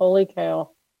like, "Holy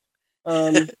cow!"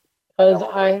 Because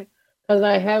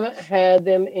I haven't had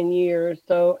them in years.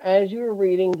 So as you were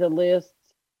reading the lists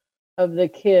of the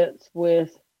kits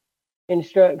with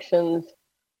instructions,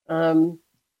 I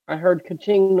heard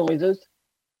ka-ching noises,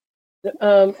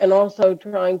 and also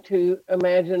trying to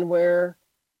imagine where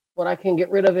what I can get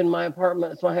rid of in my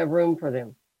apartment so I have room for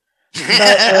them.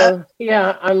 But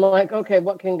yeah, I'm like, okay,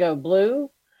 what can go? Blue?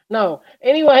 No.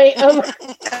 Anyway,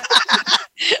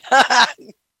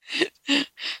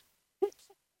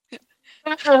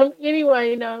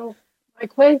 anyway, no. My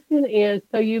question is,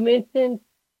 so you mentioned,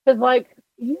 because like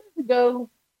years ago,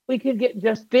 we could get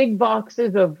just big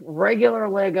boxes of regular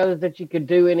Legos that you could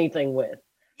do anything with.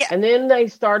 Yeah. And then they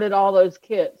started all those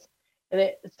kits.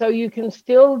 And so you can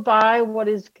still buy what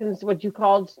you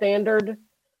called standard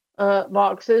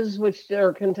boxes, which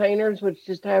are containers, which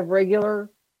just have regular,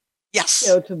 Yes.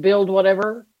 to build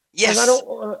whatever. Yes. I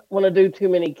don't want to do too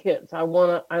many kits. I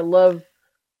love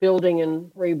building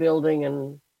and rebuilding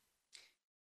and.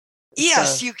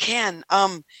 Yes, you can.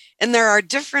 And there are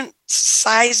different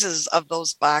sizes of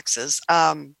those boxes.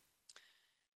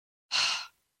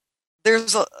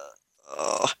 There's a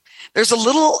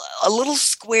little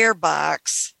square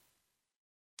box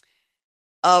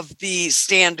of the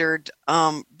standard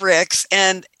bricks,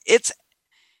 and it's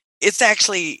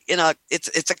actually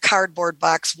it's a cardboard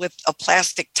box with a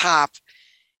plastic top,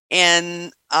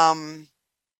 and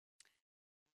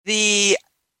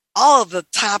all of the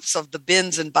tops of the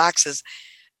bins and boxes,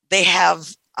 they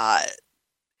have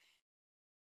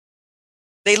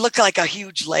they look like a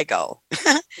huge Lego.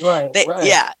 Right.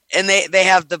 Yeah, and they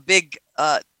have the big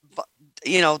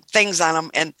things on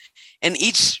them, and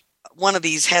each one of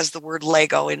these has the word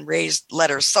Lego in raised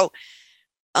letters. So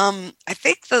I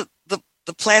think the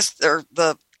plastic or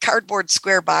the cardboard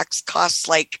square box costs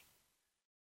like,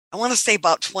 I want to say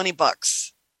about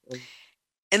 $20.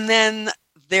 And then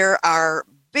there are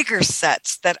bigger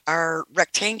sets that are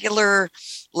rectangular,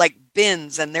 like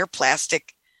bins, and they're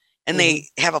plastic, and they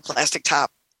have a plastic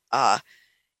top,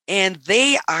 and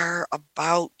they are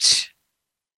about,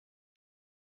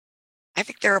 I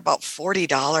think they're about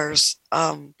 $40.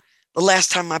 The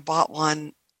last time I bought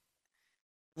one,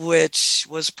 which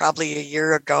was probably a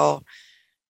year ago,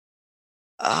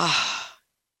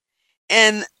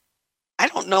 and I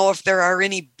don't know if there are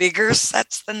any bigger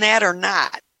sets than that or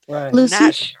not. Right. Lucy,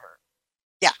 Not sure.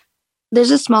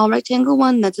 there's a small rectangle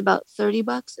one that's about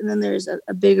 $30, and then there's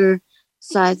a bigger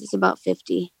size that's about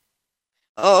 $50.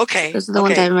 Oh, okay. Those are the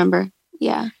ones I remember.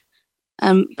 Yeah.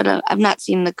 But I've not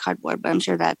seen the cardboard, but I'm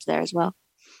sure that's there as well.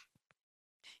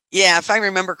 Yeah, if I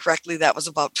remember correctly, that was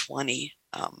about 20.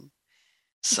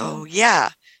 So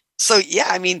yeah.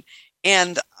 I mean,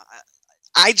 and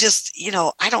I just,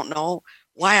 I don't know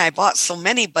why I bought so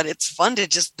many, but it's fun to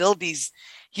just build these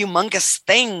humongous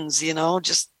things,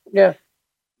 just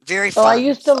very fun. So I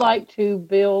used to like to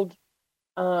build,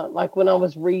 like when I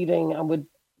was reading, I would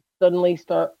suddenly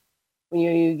start, when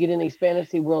you get in these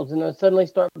fantasy worlds, and I suddenly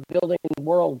start building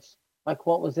worlds like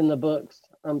what was in the books.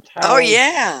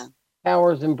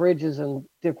 Towers and bridges and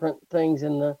different things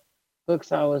in the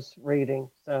books I was reading.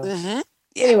 So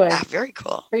anyway, very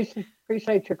cool.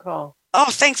 Appreciate your call. Oh,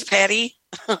 thanks, Patty.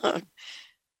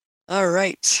 All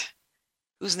right.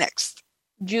 Who's next?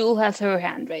 Jewel has her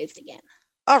hand raised again.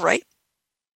 All right.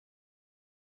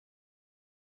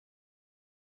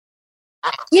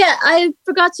 Yeah, I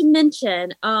forgot to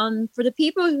mention, for the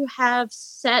people who have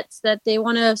sets that they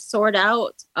want to sort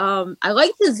out, I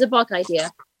like the Ziploc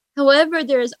idea. However,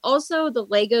 there's also the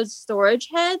Lego storage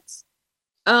heads.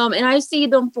 And I see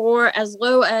them for as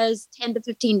low as $10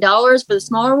 to $15 for the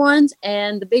smaller ones,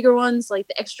 and the bigger ones, like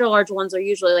the extra large ones, are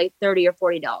usually like $30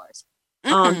 or $40.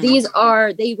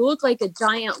 They look like a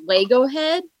giant Lego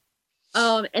head,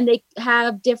 and they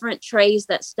have different trays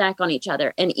that stack on each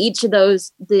other, and each of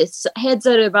those, the heads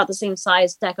that are about the same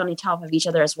size, stack on top of each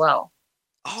other as well.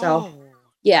 Oh. So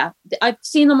yeah, I've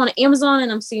seen them on Amazon,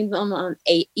 and I'm seeing them on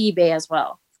eBay as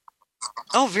well.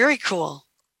 Oh, very cool.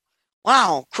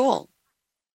 Wow, cool.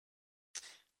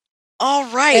 All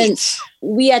right. And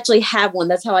we actually have one.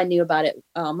 That's how I knew about it.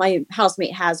 My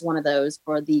housemate has one of those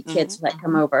for the kids that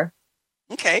come over.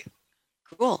 Okay,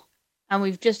 cool. And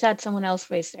we've just had someone else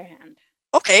raise their hand.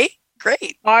 Okay,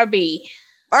 great. Barbie.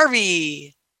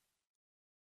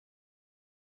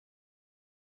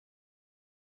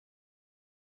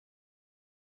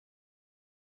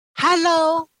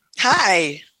 Hello.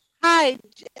 Hi. I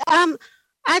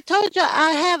told you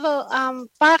I have a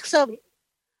box of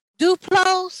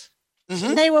Duplos.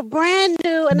 Mm-hmm. They were brand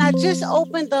new, and I just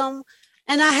opened them,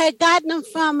 and I had gotten them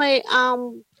from a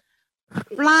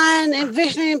blind and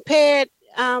vision impaired,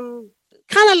 kind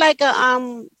of like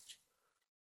a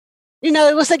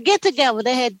it was a get together.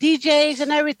 They had DJs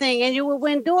and everything, and you would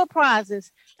win door prizes,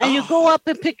 and you go up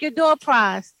and pick your door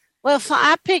prize. Well, so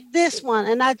I picked this one,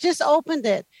 and I just opened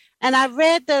it, and I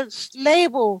read the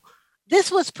label. This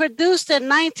was produced in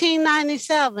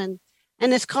 1997.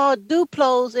 and it's called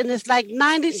Duplos, and it's like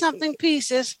 90 something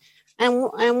pieces,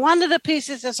 and one of the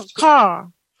pieces is a car.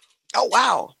 Oh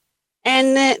wow!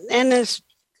 And it's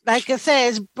like I said,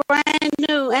 it's brand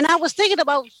new. And I was thinking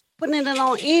about putting it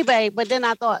on eBay, but then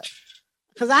I thought,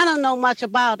 because I don't know much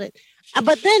about it.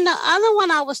 But then the other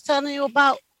one I was telling you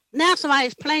about, now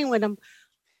somebody's playing with them.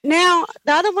 Now,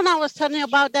 the other one I was telling you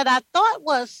about that I thought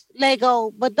was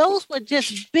Lego, but those were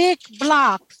just big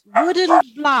blocks, wooden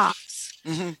blocks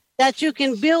that you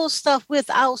can build stuff with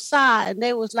outside. And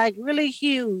they was like really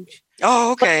huge.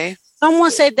 Oh, okay. But someone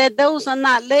said that those are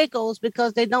not Legos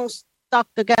because they don't stuck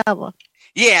together.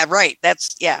 Yeah, right.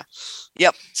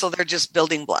 Yep. So they're just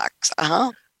building blocks.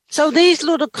 So these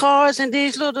little cars and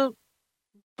these little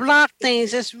block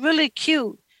things, it's really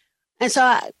cute. And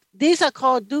so these are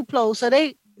called Duplos. So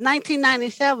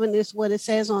 1997 is what it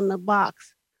says on the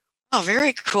box. Oh,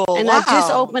 very cool. And wow. I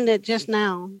just opened it just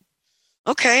now.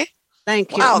 Okay.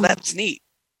 Thank you. Wow, that's neat.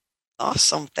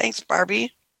 Awesome. Thanks,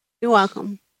 Barbie. You're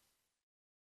welcome.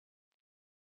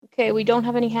 Okay, we don't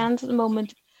have any hands at the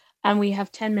moment, and we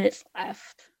have 10 minutes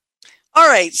left. All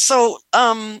right. So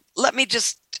let me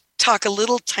just talk a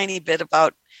little tiny bit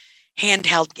about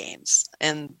handheld games,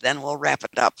 and then we'll wrap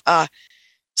it up.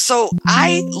 So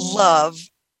I love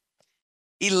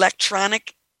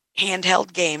electronic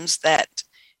handheld games that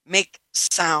make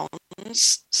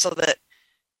sounds so that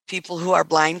people who are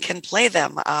blind can play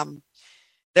them.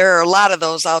 There are a lot of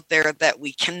those out there that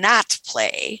we cannot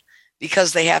play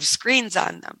because they have screens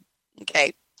on them.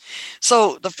 Okay.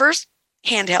 So the first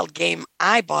handheld game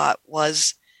I bought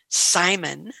was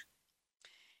Simon,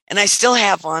 and I still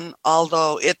have one,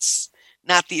 although it's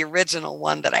not the original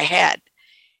one that I had.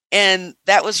 And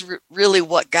that was really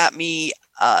what got me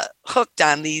hooked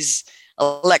on these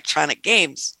electronic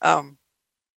games. And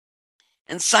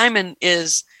Simon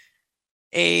is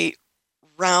a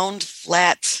round,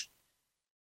 flat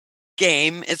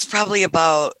game. It's probably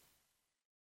about,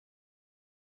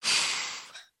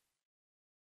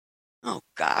 oh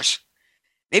gosh,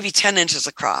 maybe 10 inches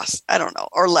across. I don't know,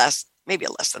 or less, maybe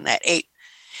less than that, 8.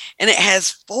 And it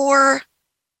has 4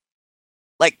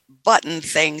 like button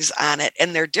things on it,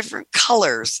 and they're different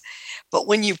colors, but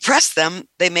when you press them,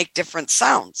 they make different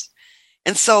sounds.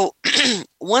 And so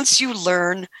once you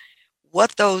learn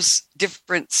what those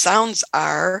different sounds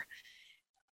are,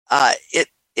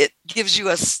 it gives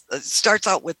you starts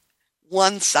out with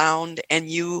one sound, and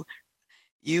you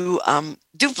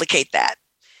duplicate that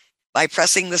by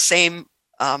pressing the same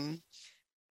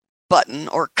button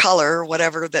or color,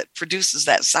 whatever that produces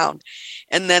that sound.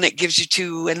 And then it gives you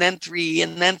 2 and then 3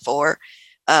 and then 4.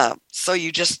 So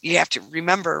you have to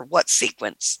remember what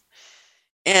sequence.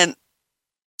 And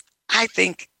I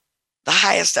think the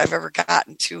highest I've ever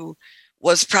gotten to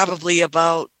was probably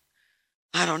about,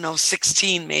 I don't know,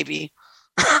 16 maybe.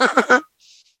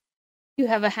 You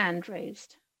have a hand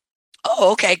raised.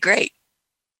 Oh, okay, great.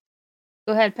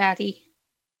 Go ahead, Patty.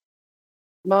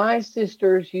 My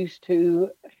sisters used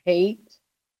to hate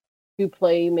to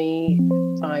play me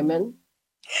Simon.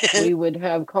 We would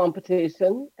have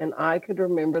competition, and I could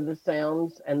remember the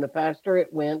sounds, and the faster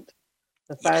it went,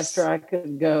 the faster I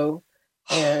could go.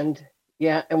 And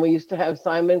and we used to have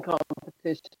Simon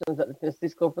competitions at the Tennessee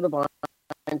School for the Blind.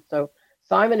 So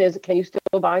Simon can you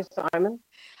still buy Simon?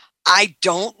 I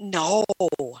don't know.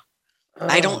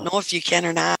 I don't know if you can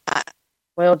or not.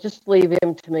 Well, just leave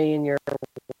him to me in your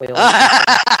will.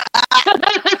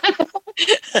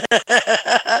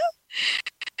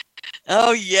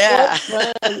 Oh, yeah.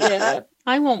 Yeah.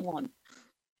 I want one.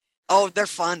 Oh, they're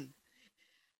fun.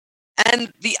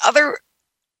 And the other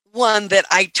one that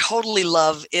I totally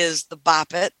love is the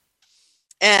Bop It.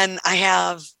 And I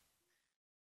have,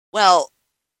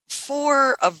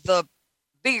 4 of the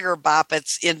bigger Bop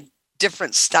Its in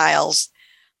different styles.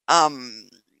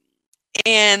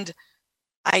 And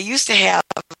I used to have,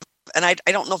 and I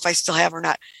don't know if I still have or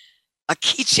not, a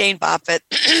keychain Bop It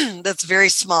that's very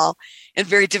small and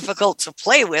very difficult to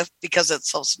play with because it's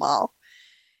so small.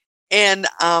 And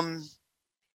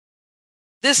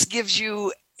this gives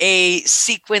you a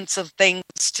sequence of things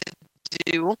to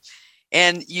do,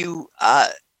 and you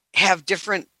have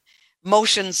different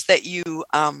motions that you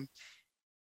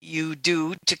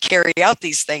do to carry out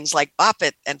these things, like bop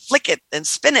it and flick it and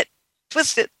spin it,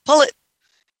 twist it, pull it.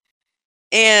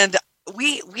 And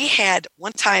we had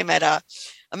one time at a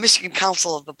Michigan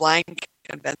Council of the Blind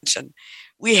convention,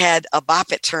 we had a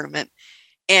Bop It tournament,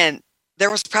 and there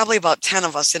was probably about 10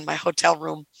 of us in my hotel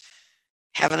room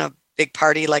having a big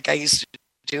party like I used to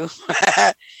do.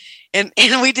 and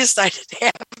we decided to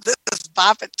have this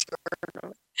Bop It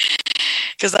tournament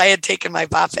because I had taken my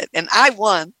Bop It, and I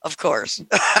won, of course.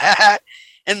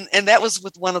 And that was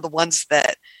with one of the ones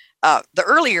that the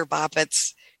earlier Bop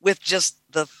It's with just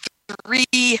the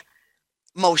 3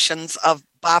 motions of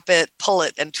bop it, pull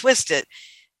it, and twist it.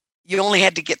 You only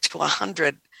had to get to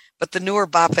 100, but the newer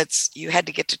Bop It's you had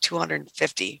to get to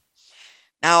 250.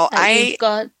 Now You've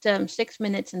got 6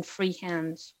 minutes and 3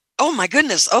 hands. Oh my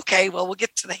goodness. Okay, well we'll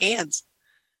get to the hands.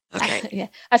 Okay. Yeah,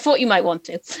 I thought you might want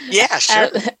to. Yeah, sure.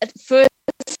 First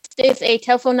is a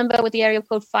telephone number with the area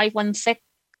code 516.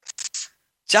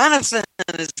 Jonathan,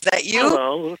 is that you?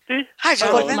 Hello, Lucy. Hi,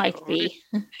 Jonathan. It might be.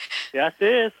 Yes, it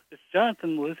is. It's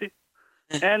Jonathan, Lucy.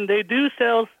 And they do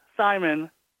sell Simon,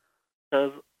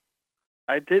 because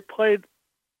I did play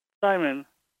Simon,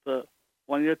 the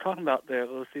one you're talking about there,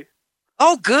 Lucy.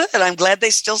 Oh, good. I'm glad they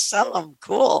still sell them.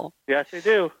 Cool. Yes, they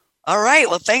do. All right.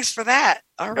 Well, thanks for that.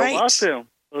 All right. You're welcome,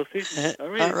 Lucy. All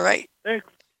right. Thanks.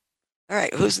 All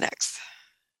right. Who's next?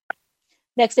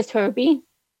 Next is Herbie.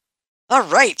 All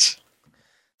right.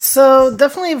 So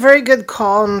definitely a very good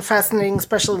call and fascinating,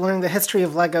 especially learning the history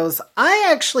of Legos. I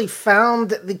actually found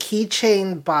the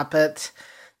keychain Bop It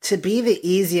to be the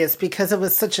easiest because it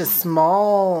was such a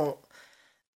small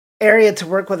area to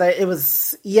work with. It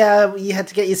was, yeah, you had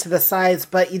to get used to the size,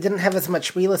 but you didn't have as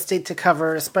much real estate to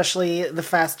cover, especially the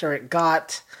faster it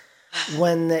got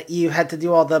when you had to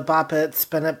do all the Bop It,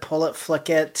 spin it, pull it, flick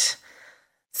it,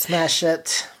 smash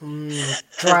it,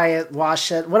 dry it,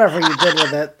 wash it, whatever you did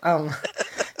with it.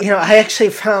 I actually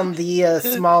found the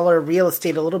smaller real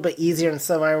estate a little bit easier, and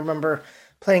so I remember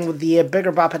playing with the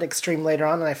bigger Bop It Extreme later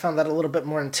on, and I found that a little bit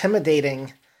more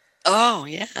intimidating. Oh,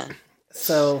 yeah.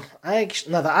 So, the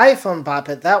iPhone Bop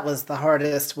It, that was the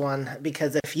hardest one,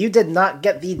 because if you did not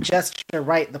get the gesture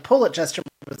right, the pull it gesture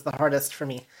was the hardest for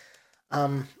me.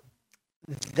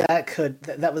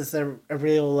 That was a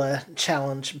real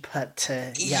challenge, but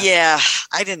yeah. Yeah,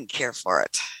 I didn't care for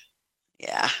it.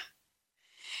 Yeah.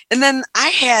 And then I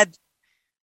had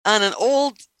on an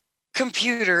old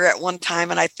computer at one time,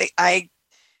 and I think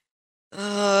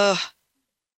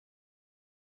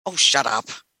shut up,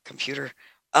 computer.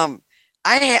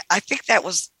 I think that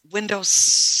was Windows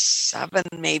 7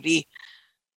 maybe,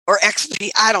 or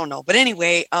XP, I don't know. But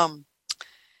anyway,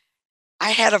 I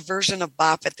had a version of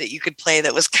Bop It that you could play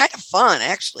that was kind of fun,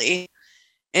 actually.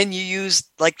 And you used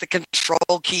like the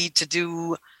control key to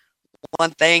do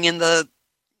one thing and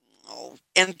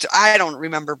I don't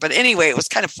remember, but anyway, it was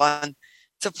kind of fun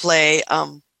to play.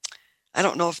 I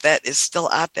don't know if that is still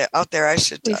out there. I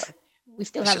should. We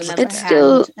still have another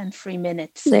hand and 3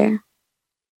 minutes there.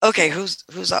 Okay, who's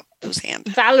up? Whose hand?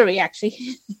 Valerie, actually.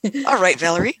 All right,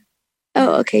 Valerie.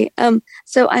 Oh, okay.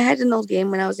 So I had an old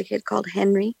game when I was a kid called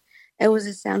Henry. It was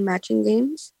a sound matching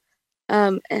games.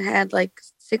 It had like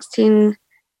 16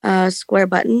 square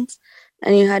buttons,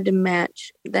 and you had to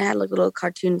match. They had like little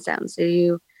cartoon sounds.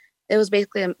 It was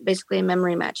basically a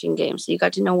memory matching game. So you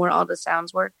got to know where all the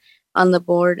sounds were on the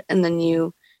board, and then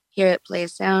you hear it play a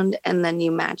sound, and then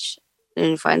you match and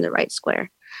you find the right square.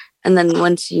 And then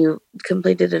once you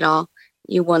completed it all,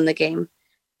 you won the game.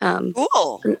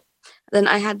 Cool. Then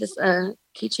I had this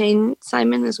keychain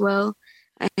Simon as well.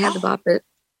 I had the Bop It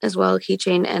as well,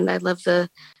 keychain, and I love the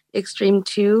Extreme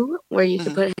 2 where you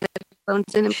could put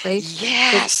headphones in and play.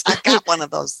 Yes, I got one of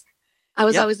those. I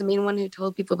was always the mean one who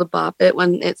told people to bop it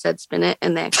when it said spin it,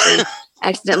 and they actually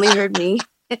accidentally heard me.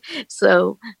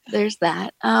 So there's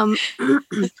that. And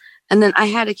then I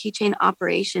had a keychain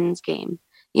operations game.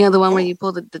 You know, the one where you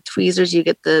pull the tweezers, you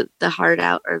get the heart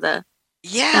out, or the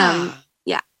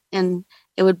and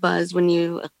it would buzz when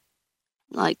you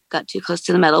like got too close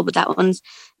to the metal. But that one's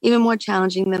even more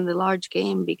challenging than the large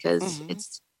game because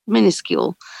it's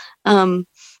minuscule.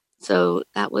 So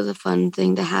that was a fun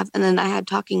thing to have. And then I had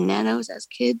talking nanos as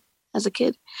a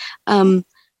kid.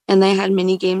 And they had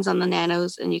mini games on the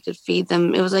nanos, and you could feed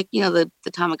them. It was like, you know, the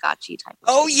Tamagotchi type of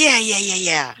Oh, thing.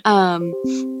 yeah.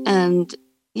 And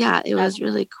yeah, it was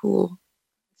really cool.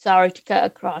 Sorry to cut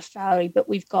across, Valerie, but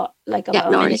we've got like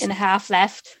about a minute and a half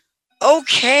left.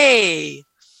 Okay.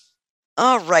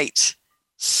 All right.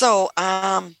 So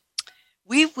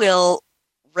we will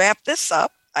wrap this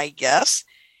up, I guess.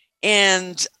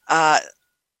 And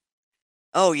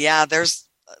there's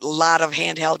a lot of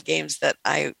handheld games that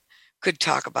I could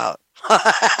talk about.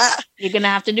 You're gonna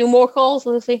have to do more calls,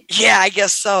 Lucy. Yeah, I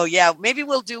guess so. Yeah, maybe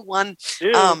we'll do one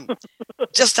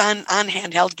just on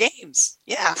handheld games.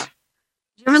 Yeah. Do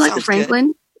you ever like the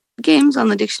Franklin games on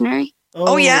the dictionary?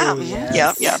 Oh yeah.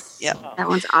 Yes. Yeah. That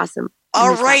one's awesome.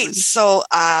 All right. So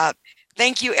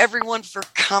thank you everyone for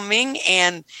coming,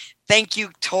 and thank you,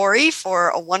 Tori, for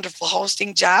a wonderful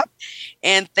hosting job.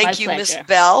 And thank you, Miss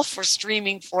Bell, for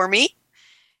streaming for me.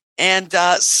 And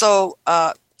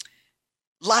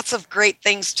lots of great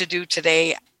things to do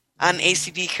today on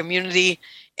ACB Community.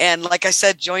 And like I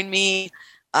said, join me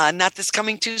not this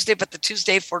coming Tuesday, but the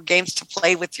Tuesday for Games to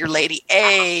Play with Your Lady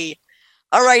A.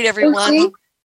 All right, everyone.